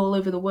people all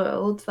over the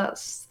world,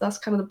 that's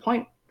kind of the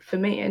point for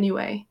me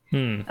anyway,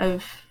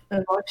 of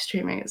live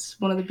streaming. It's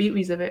one of the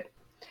beauties of it.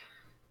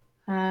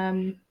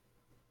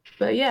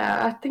 But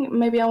yeah, I think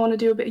maybe I want to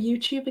do a bit of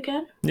YouTube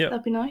again. Yeah,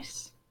 that'd be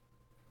nice.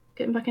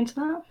 Getting back into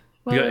that.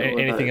 You got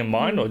anything in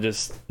mind, or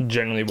just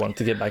generally want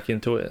to get back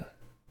into it?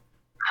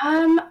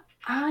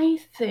 I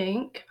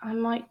think I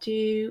might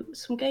do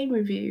some game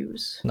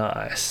reviews.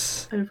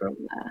 Nice. Over on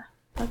there.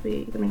 That'd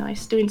be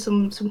nice. Doing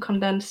some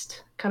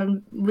condensed, kind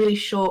of really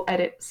short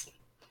edits,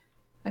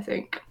 I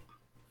think.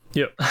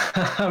 Yep.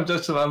 I'm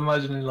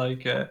imagining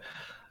like a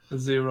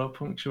zero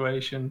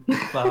punctuation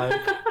vibe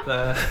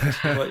there.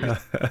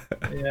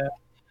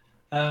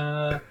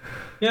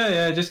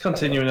 Just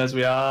continuing as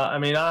we are. I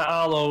mean,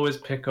 I'll always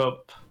pick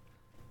up,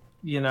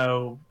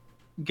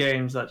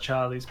 games that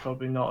Charlie's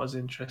probably not as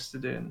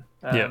interested in.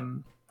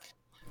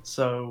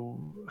 So,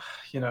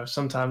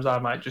 sometimes I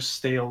might just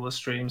steal the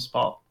stream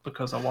spot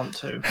because I want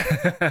to.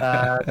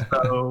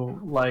 So,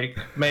 like,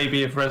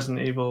 maybe if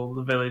Resident Evil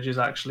The Village is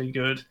actually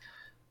good,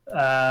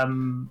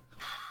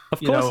 of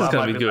course it's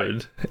going to be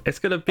good. It's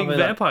got a big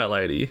vampire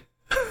lady.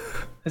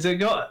 Has it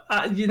got...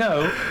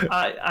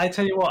 I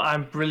tell you what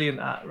I'm brilliant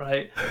at,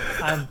 right?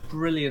 I'm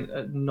brilliant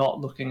at not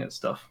looking at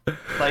stuff.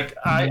 Like,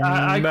 I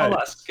call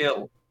that a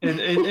skill.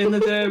 In the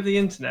day of the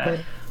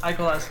internet, I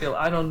call that a skill.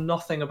 I know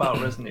nothing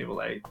about Resident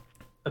Evil 8,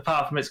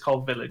 apart from it's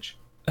called Village.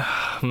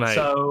 Mate.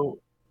 So...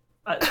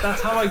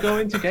 that's how I go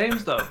into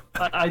games, though.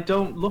 I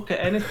don't look at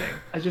anything.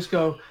 I just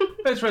go,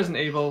 it's Resident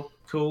Evil,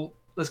 cool,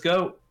 let's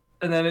go.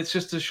 And then it's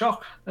just a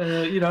shock.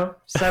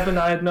 7,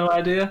 I had no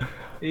idea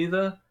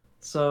either.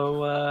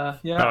 So,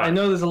 I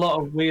know there's a lot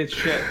of weird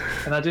shit.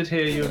 And I did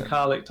hear you and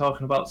Karlik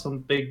talking about some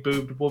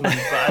big-boobed woman,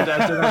 but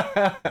I don't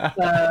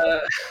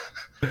know.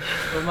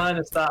 But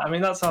minus that, I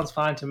mean, that sounds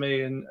fine to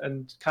me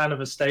and kind of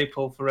a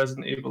staple for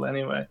Resident Evil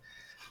anyway.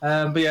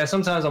 But yeah,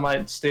 sometimes I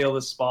might steal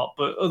the spot,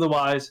 but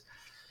otherwise...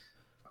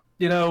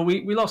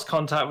 we lost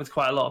contact with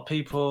quite a lot of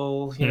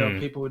people.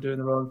 People were doing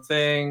their own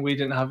thing. We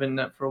didn't have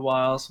internet for a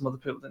while. Some other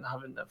people didn't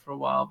have internet for a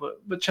while.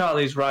 But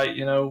Charlie's right.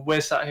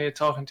 We're sat here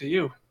talking to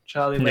you.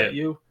 Charlie met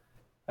you,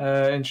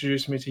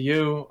 introduced me to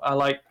you. I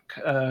like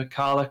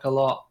Karlik a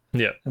lot.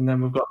 Yeah. And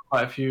then we've got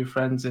quite a few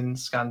friends in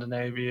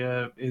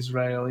Scandinavia,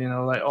 Israel, you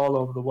know, like all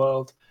over the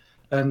world.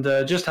 And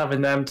just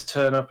having them to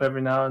turn up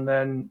every now and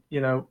then,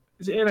 you know,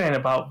 it ain't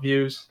about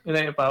views. It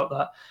ain't about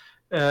that.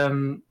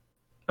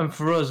 And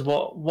for us,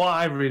 what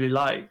I really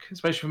like,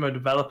 especially from a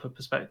developer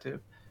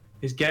perspective,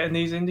 is getting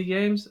these indie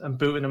games and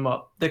booting them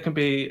up. They can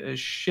be as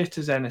shit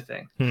as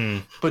anything.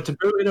 But to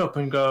boot it up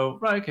and go,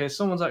 right, okay,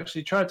 someone's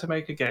actually tried to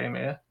make a game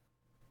here.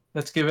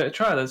 Let's give it a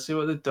try. Let's see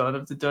what they've done.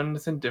 Have they done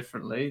anything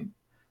differently?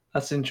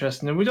 That's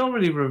interesting. And we don't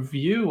really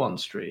review on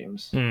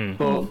streams,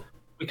 but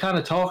we kind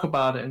of talk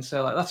about it and say,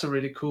 like, that's a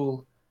really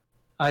cool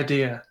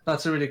idea.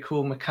 That's a really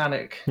cool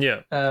mechanic.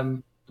 Yeah.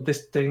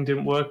 This thing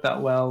didn't work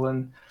that well.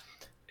 And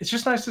it's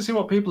just nice to see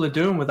what people are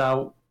doing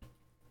without,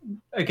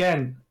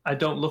 again, I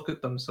don't look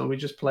at them, so we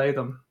just play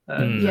them.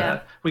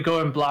 And we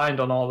go in blind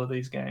on all of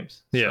these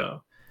games. Yeah.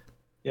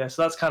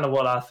 So that's kind of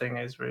what our thing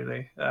is,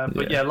 really.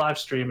 But live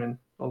streaming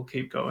will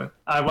keep going.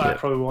 I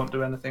probably won't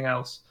do anything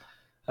else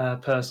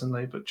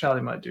personally, but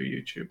Charlie might do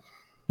YouTube.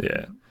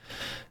 Yeah.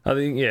 I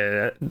think,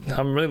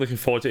 I'm really looking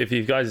forward to if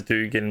you guys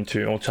do get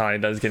into, or Charlie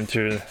does get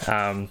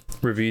into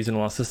reviews and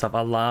all that sort of stuff.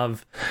 I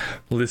love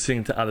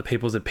listening to other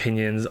people's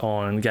opinions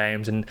on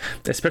games, and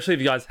especially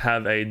if you guys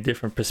have a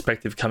different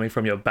perspective coming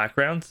from your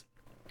backgrounds.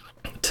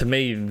 To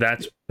me,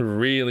 that's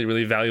really,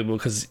 really valuable,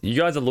 because you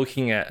guys are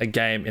looking at a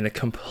game in a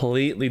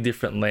completely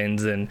different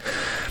lens than,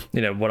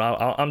 you know, what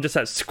I'm just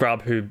that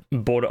scrub who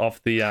bought it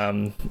off the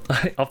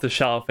off the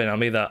shelf, and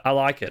I'm either I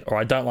like it or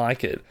I don't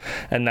like it,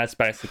 and that's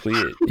basically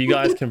it. You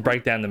guys can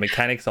break down the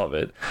mechanics of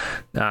it,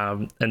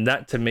 and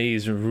that to me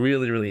is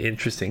really, really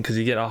interesting, because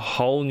you get a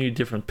whole new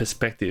different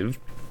perspective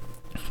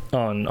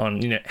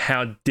on you know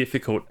how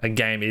difficult a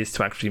game is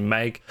to actually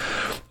make,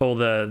 all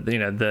the you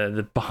know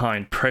the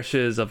behind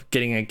pressures of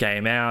getting a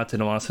game out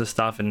and all that sort of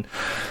stuff, and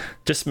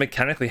just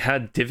mechanically how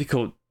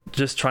difficult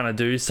just trying to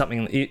do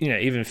something, you know,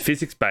 even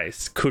physics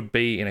based could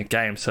be in a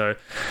game. So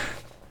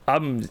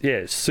I'm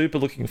super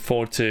looking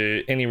forward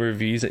to any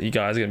reviews that you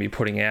guys are going to be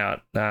putting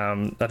out. I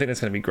think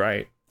that's going to be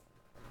great.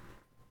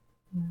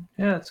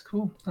 Yeah, it's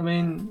cool. I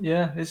mean,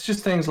 it's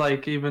just things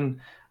like, even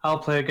I'll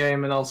play a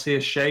game and I'll see a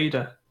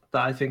shader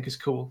that I think is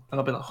cool, and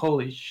I'll be like,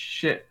 holy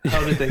shit,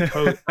 how did they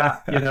code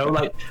that? You know,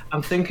 like,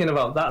 I'm thinking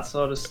about that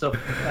sort of stuff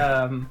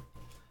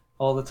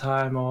all the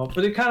time.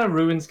 But it kind of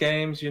ruins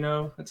games, you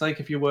know. It's like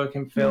if you work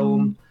in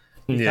film,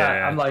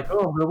 I'm like,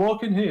 oh, we're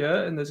walking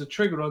here and there's a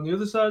trigger on the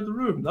other side of the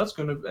room, that's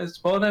going to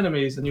spawn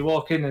enemies, and you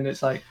walk in and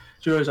it's like,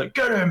 Joe's like,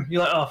 get him!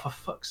 You're like, oh, for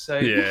fuck's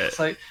sake. It's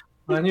like,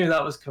 I knew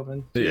that was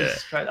coming.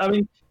 Jesus Christ. I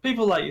mean,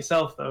 people like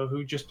yourself, though,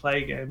 who just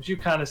play games, you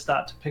kind of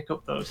start to pick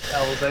up those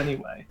tells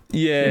anyway.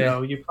 You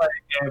know, you play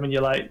a game and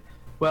you're like,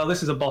 well,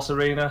 this is a boss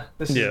arena.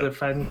 This is the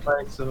friend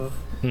place. So,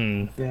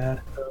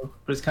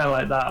 but it's kind of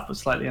like that, but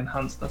slightly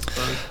enhanced, I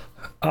suppose.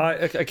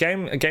 A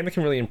game that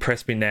can really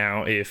impress me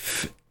now,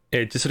 if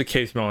it just sort of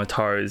keeps me on my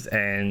toes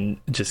and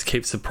just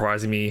keeps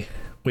surprising me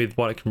with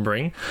what it can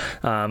bring.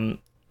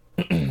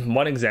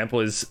 One example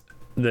is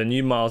the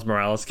new Miles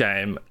Morales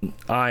game.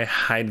 I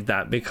hated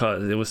that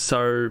because it was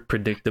so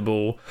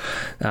predictable,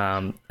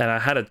 and I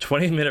had a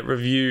 20-minute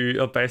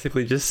review of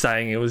basically just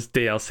saying it was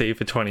DLC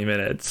for 20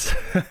 minutes.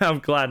 I'm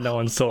glad no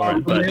one saw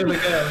it, but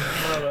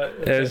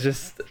it was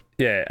just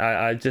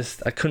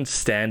I couldn't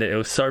stand it. It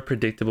was so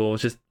predictable. It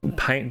was just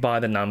paint by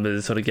the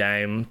numbers sort of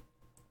game.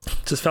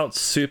 Just felt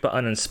super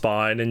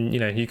uninspired, and you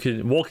know, you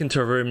could walk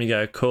into a room and you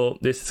go, cool,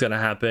 this is going to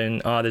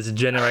happen. Oh, there's a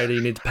generator,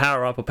 you need to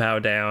power up or power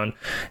down,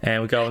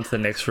 and we go into the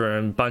next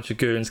room, bunch of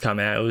goons come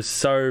out. It was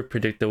so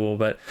predictable.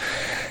 But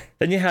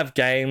then you have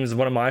games,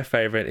 one of my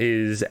favorite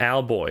is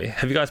Owlboy.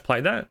 Have you guys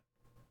played that?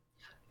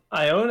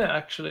 I own it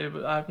actually,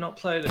 but I've not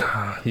played it.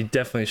 You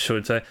definitely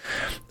should. So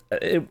I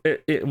think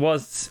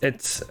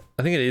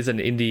it is an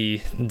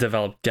indie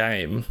developed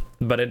game,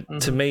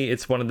 but to me,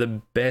 it's one of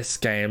the best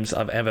games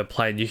I've ever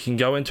played. You can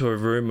go into a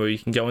room or you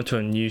can go into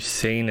a new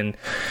scene and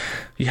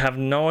you have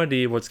no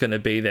idea what's going to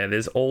be there.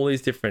 There's all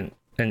these different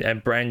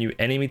and brand new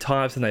enemy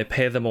types, and they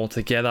pair them all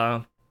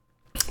together.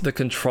 The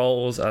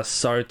controls are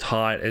so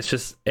tight. It's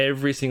just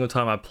every single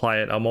time I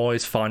play it, I'm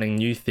always finding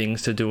new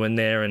things to do in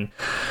there, and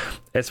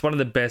it's one of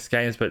the best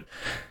games. But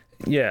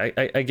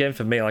again,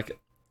 for me, like,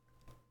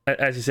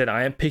 as you said,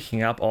 I am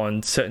picking up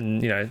on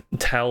certain, you know,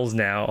 tells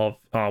now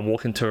of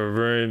walk into a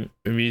room,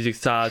 music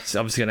starts,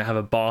 obviously going to have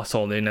a boss,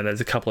 or, you know, there's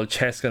a couple of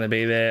chests going to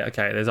be there.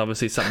 Okay, there's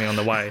obviously something on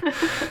the way.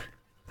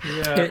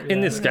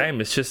 In this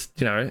game, it's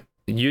just, you know,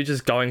 you're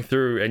just going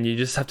through and you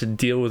just have to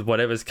deal with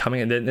whatever's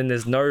coming, and then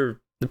there's no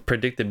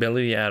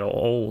predictability at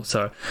all.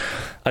 So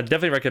I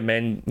definitely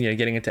recommend, you know,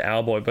 getting into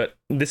Owlboy. But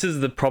this is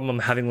the problem I'm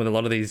having with a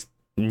lot of these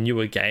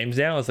newer games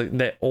now, is like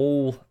they're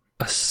all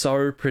are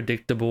so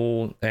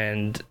predictable,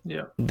 and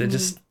they're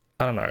just,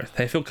 I don't know,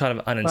 they feel kind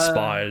of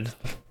uninspired.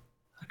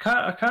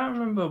 I can't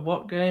remember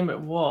what game it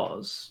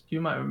was. You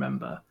might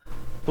remember,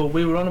 but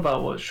we were on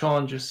about what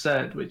Sean just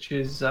said, which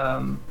is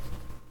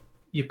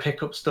you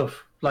pick up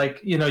stuff,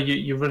 like, you know,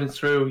 you're running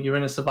through, you're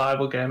in a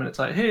survival game, and it's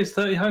like, here's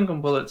 30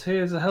 handgun bullets,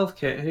 here's a health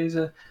kit,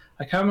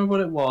 I can't remember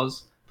what it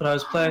was, but I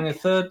was playing a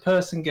third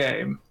person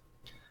game,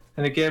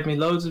 and it gave me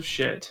loads of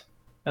shit.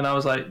 And I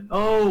was like,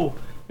 oh,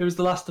 it was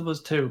The Last of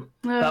Us 2.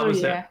 That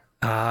was it.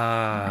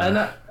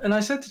 And I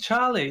said to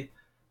Charlie,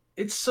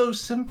 it's so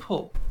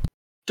simple.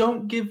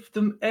 Don't give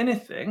them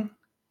anything,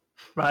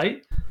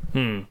 right?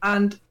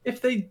 And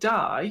if they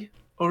die,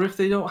 or if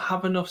they don't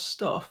have enough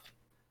stuff,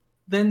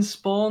 then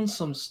spawn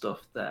some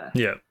stuff there.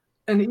 Yeah.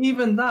 And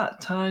even that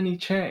tiny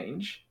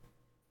change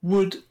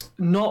would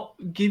not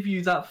give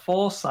you that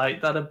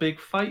foresight that a big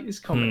fight is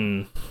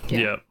coming.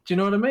 Yeah. Do you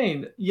know what I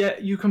mean? Yeah,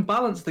 you can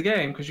balance the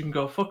game because you can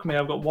go, fuck me,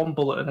 I've got one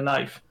bullet and a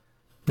knife.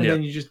 And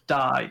then you just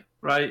die,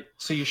 right?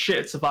 So you shit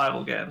at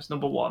survival games,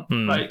 number one,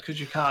 right? Because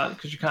you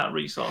can't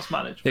resource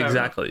manage.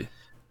 Exactly.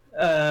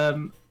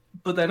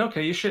 But then,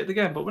 okay, you shit the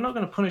game, but we're not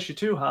going to punish you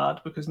too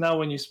hard because now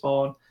when you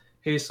spawn,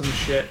 here's some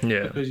shit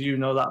because you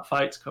know that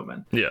fight's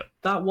coming. Yeah.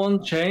 That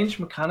one change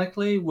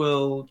mechanically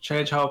will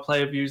change how a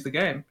player views the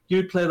game.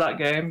 You'd play that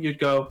game, you'd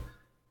go,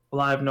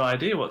 well, I have no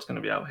idea what's going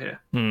to be out here.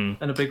 And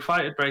a big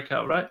fight would break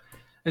out, right?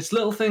 It's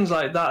little things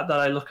like that that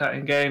I look at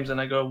in games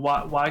and I go,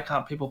 why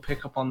can't people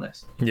pick up on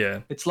this? Yeah.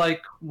 It's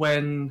like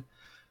when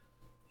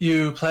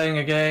you playing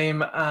a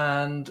game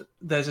and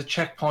there's a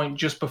checkpoint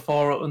just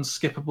before an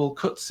unskippable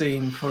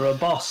cutscene for a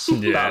boss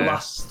that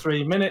lasts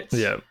 3 minutes.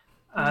 Yeah.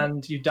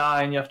 And you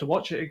die and you have to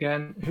watch it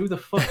again. Who the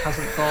fuck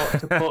hasn't thought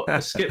to put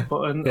a skip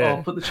button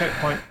or put the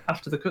checkpoint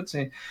after the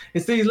cutscene?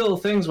 It's these little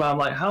things where I'm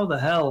like, how the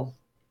hell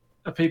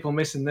are people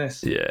missing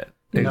this? Yeah,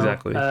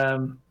 exactly.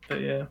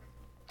 But yeah.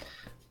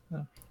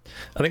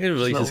 I think it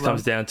really just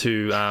comes down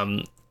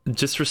to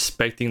just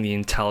respecting the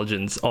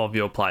intelligence of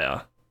your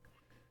player.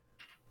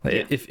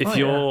 If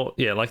you're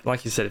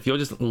like you said, if you're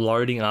just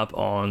loading up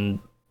on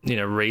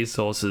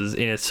resources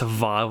in a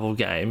survival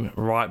game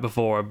right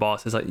before a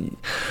boss, it's like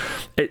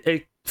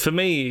it for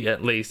me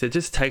at least, it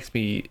just takes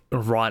me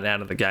right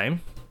out of the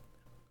game.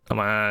 I'm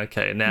like,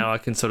 okay, now I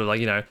can sort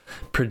of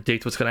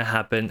predict what's going to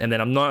happen, and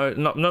then I'm no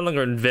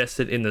longer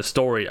invested in the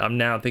story. I'm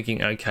now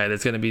thinking, okay,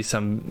 there's going to be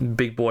some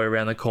big boy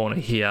around the corner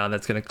here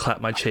that's going to clap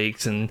my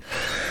cheeks, and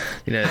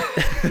that'd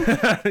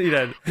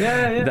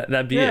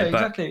be it.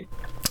 Exactly. But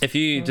if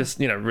you just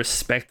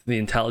respect the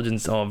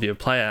intelligence of your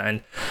player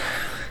and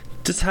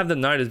just have the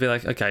notice, be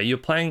like, okay, you're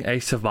playing a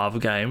survival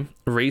game.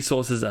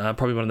 Resources are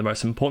probably one of the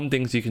most important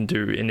things you can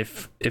do, and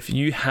if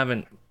you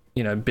haven't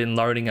been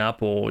loading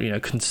up or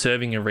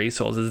conserving your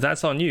resources,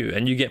 that's on you,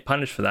 and you get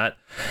punished for that.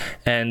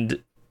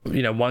 And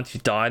once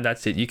you die,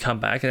 that's it. You come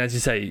back, and as you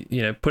say,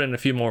 put in a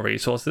few more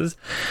resources,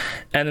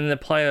 and then the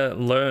player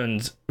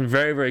learns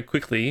very, very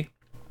quickly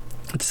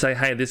to say,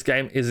 hey, this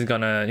game isn't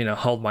gonna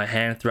hold my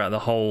hand throughout the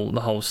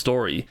whole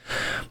story.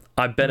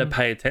 I better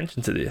pay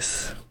attention to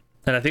this.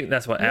 And I think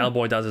that's what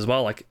Owlboy does as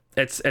well. Like,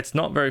 it's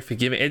not very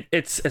forgiving.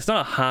 It's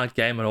not a hard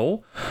game at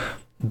all,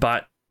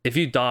 but if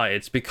you die,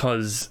 it's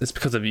because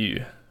of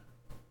you.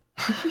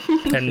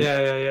 And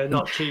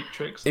not cheap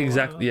tricks.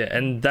 Exactly. Yeah,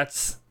 and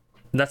that's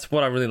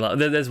what I really love.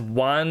 There's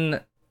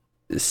one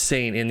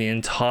scene in the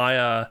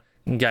entire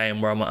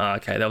game where I'm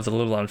like, okay, that was a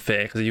little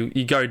unfair, because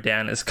you go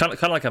down. It's kind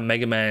of like a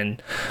Mega Man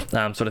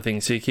sort of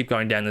thing. So you keep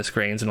going down the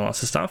screens and all that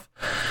sort of stuff.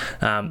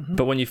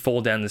 But when you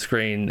fall down the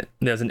screen,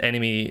 there's an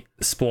enemy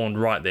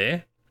spawned right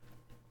there.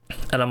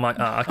 And I'm like,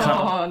 I can't.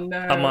 Oh, no.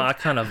 I'm like, I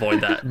can't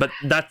avoid that. But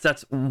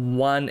that's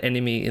one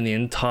enemy in the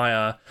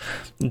entire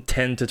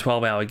 10 to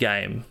 12 hour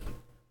game.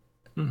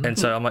 And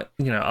so I'm like,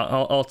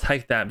 I'll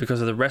take that,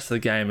 because the rest of the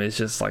game is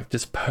just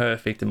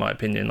perfect in my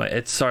opinion. Like,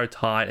 it's so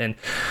tight, and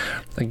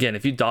again,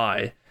 if you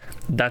die,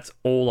 that's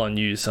all on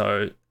you.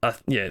 So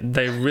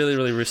they really,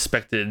 really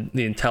respected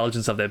the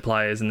intelligence of their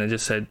players, and they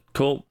just said,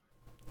 cool,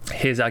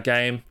 here's our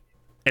game.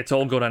 It's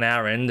all good on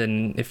our end,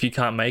 and if you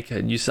can't make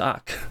it, you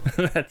suck.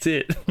 That's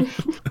it.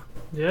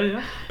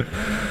 Yeah.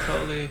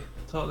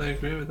 Totally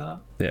agree with that.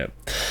 Yeah.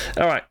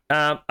 All right.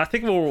 I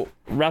think we'll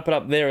wrap it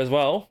up there as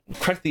well.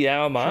 Crack the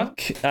hour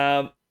mark.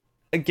 Sure.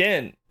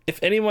 Again, if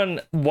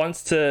anyone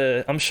wants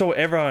to, I'm sure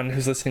everyone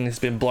who's listening has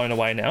been blown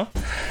away now.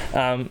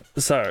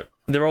 So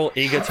they're all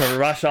eager to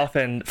rush off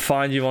and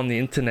find you on the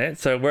internet.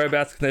 So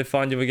whereabouts can they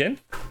find you again?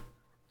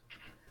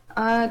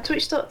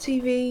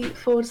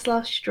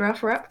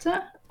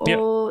 Twitch.tv/GiraffeRaptor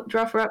or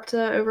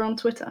GiraffeRaptor over on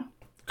Twitter.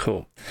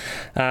 Cool.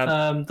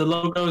 The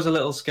logo is a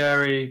little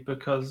scary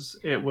because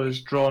it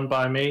was drawn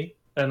by me,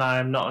 and I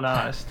am not an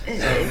artist.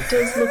 It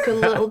does look a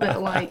little bit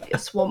like a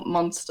swamp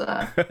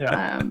monster.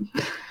 Yeah.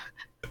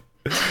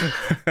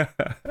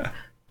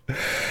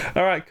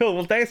 All right, cool.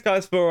 Well, thanks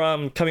guys for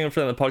coming on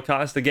for the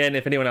podcast. Again,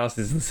 if anyone else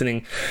is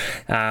listening,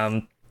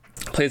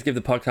 please give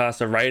the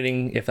podcast a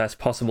rating if that's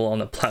possible on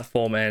the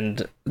platform,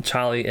 and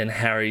Charlie and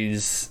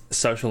Harry's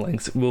social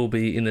links will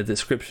be in the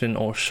description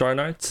or show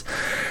notes.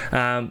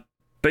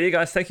 But yeah,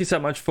 guys, thank you so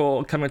much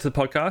for coming to the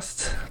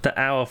podcast. The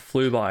hour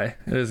flew by.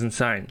 It was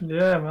insane.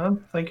 Yeah,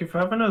 man. Thank you for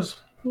having us.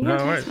 No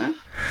worries.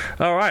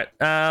 All right.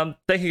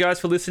 Thank you guys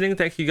for listening.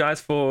 Thank you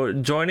guys for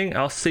joining.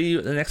 I'll see you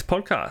at the next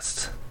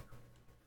podcast.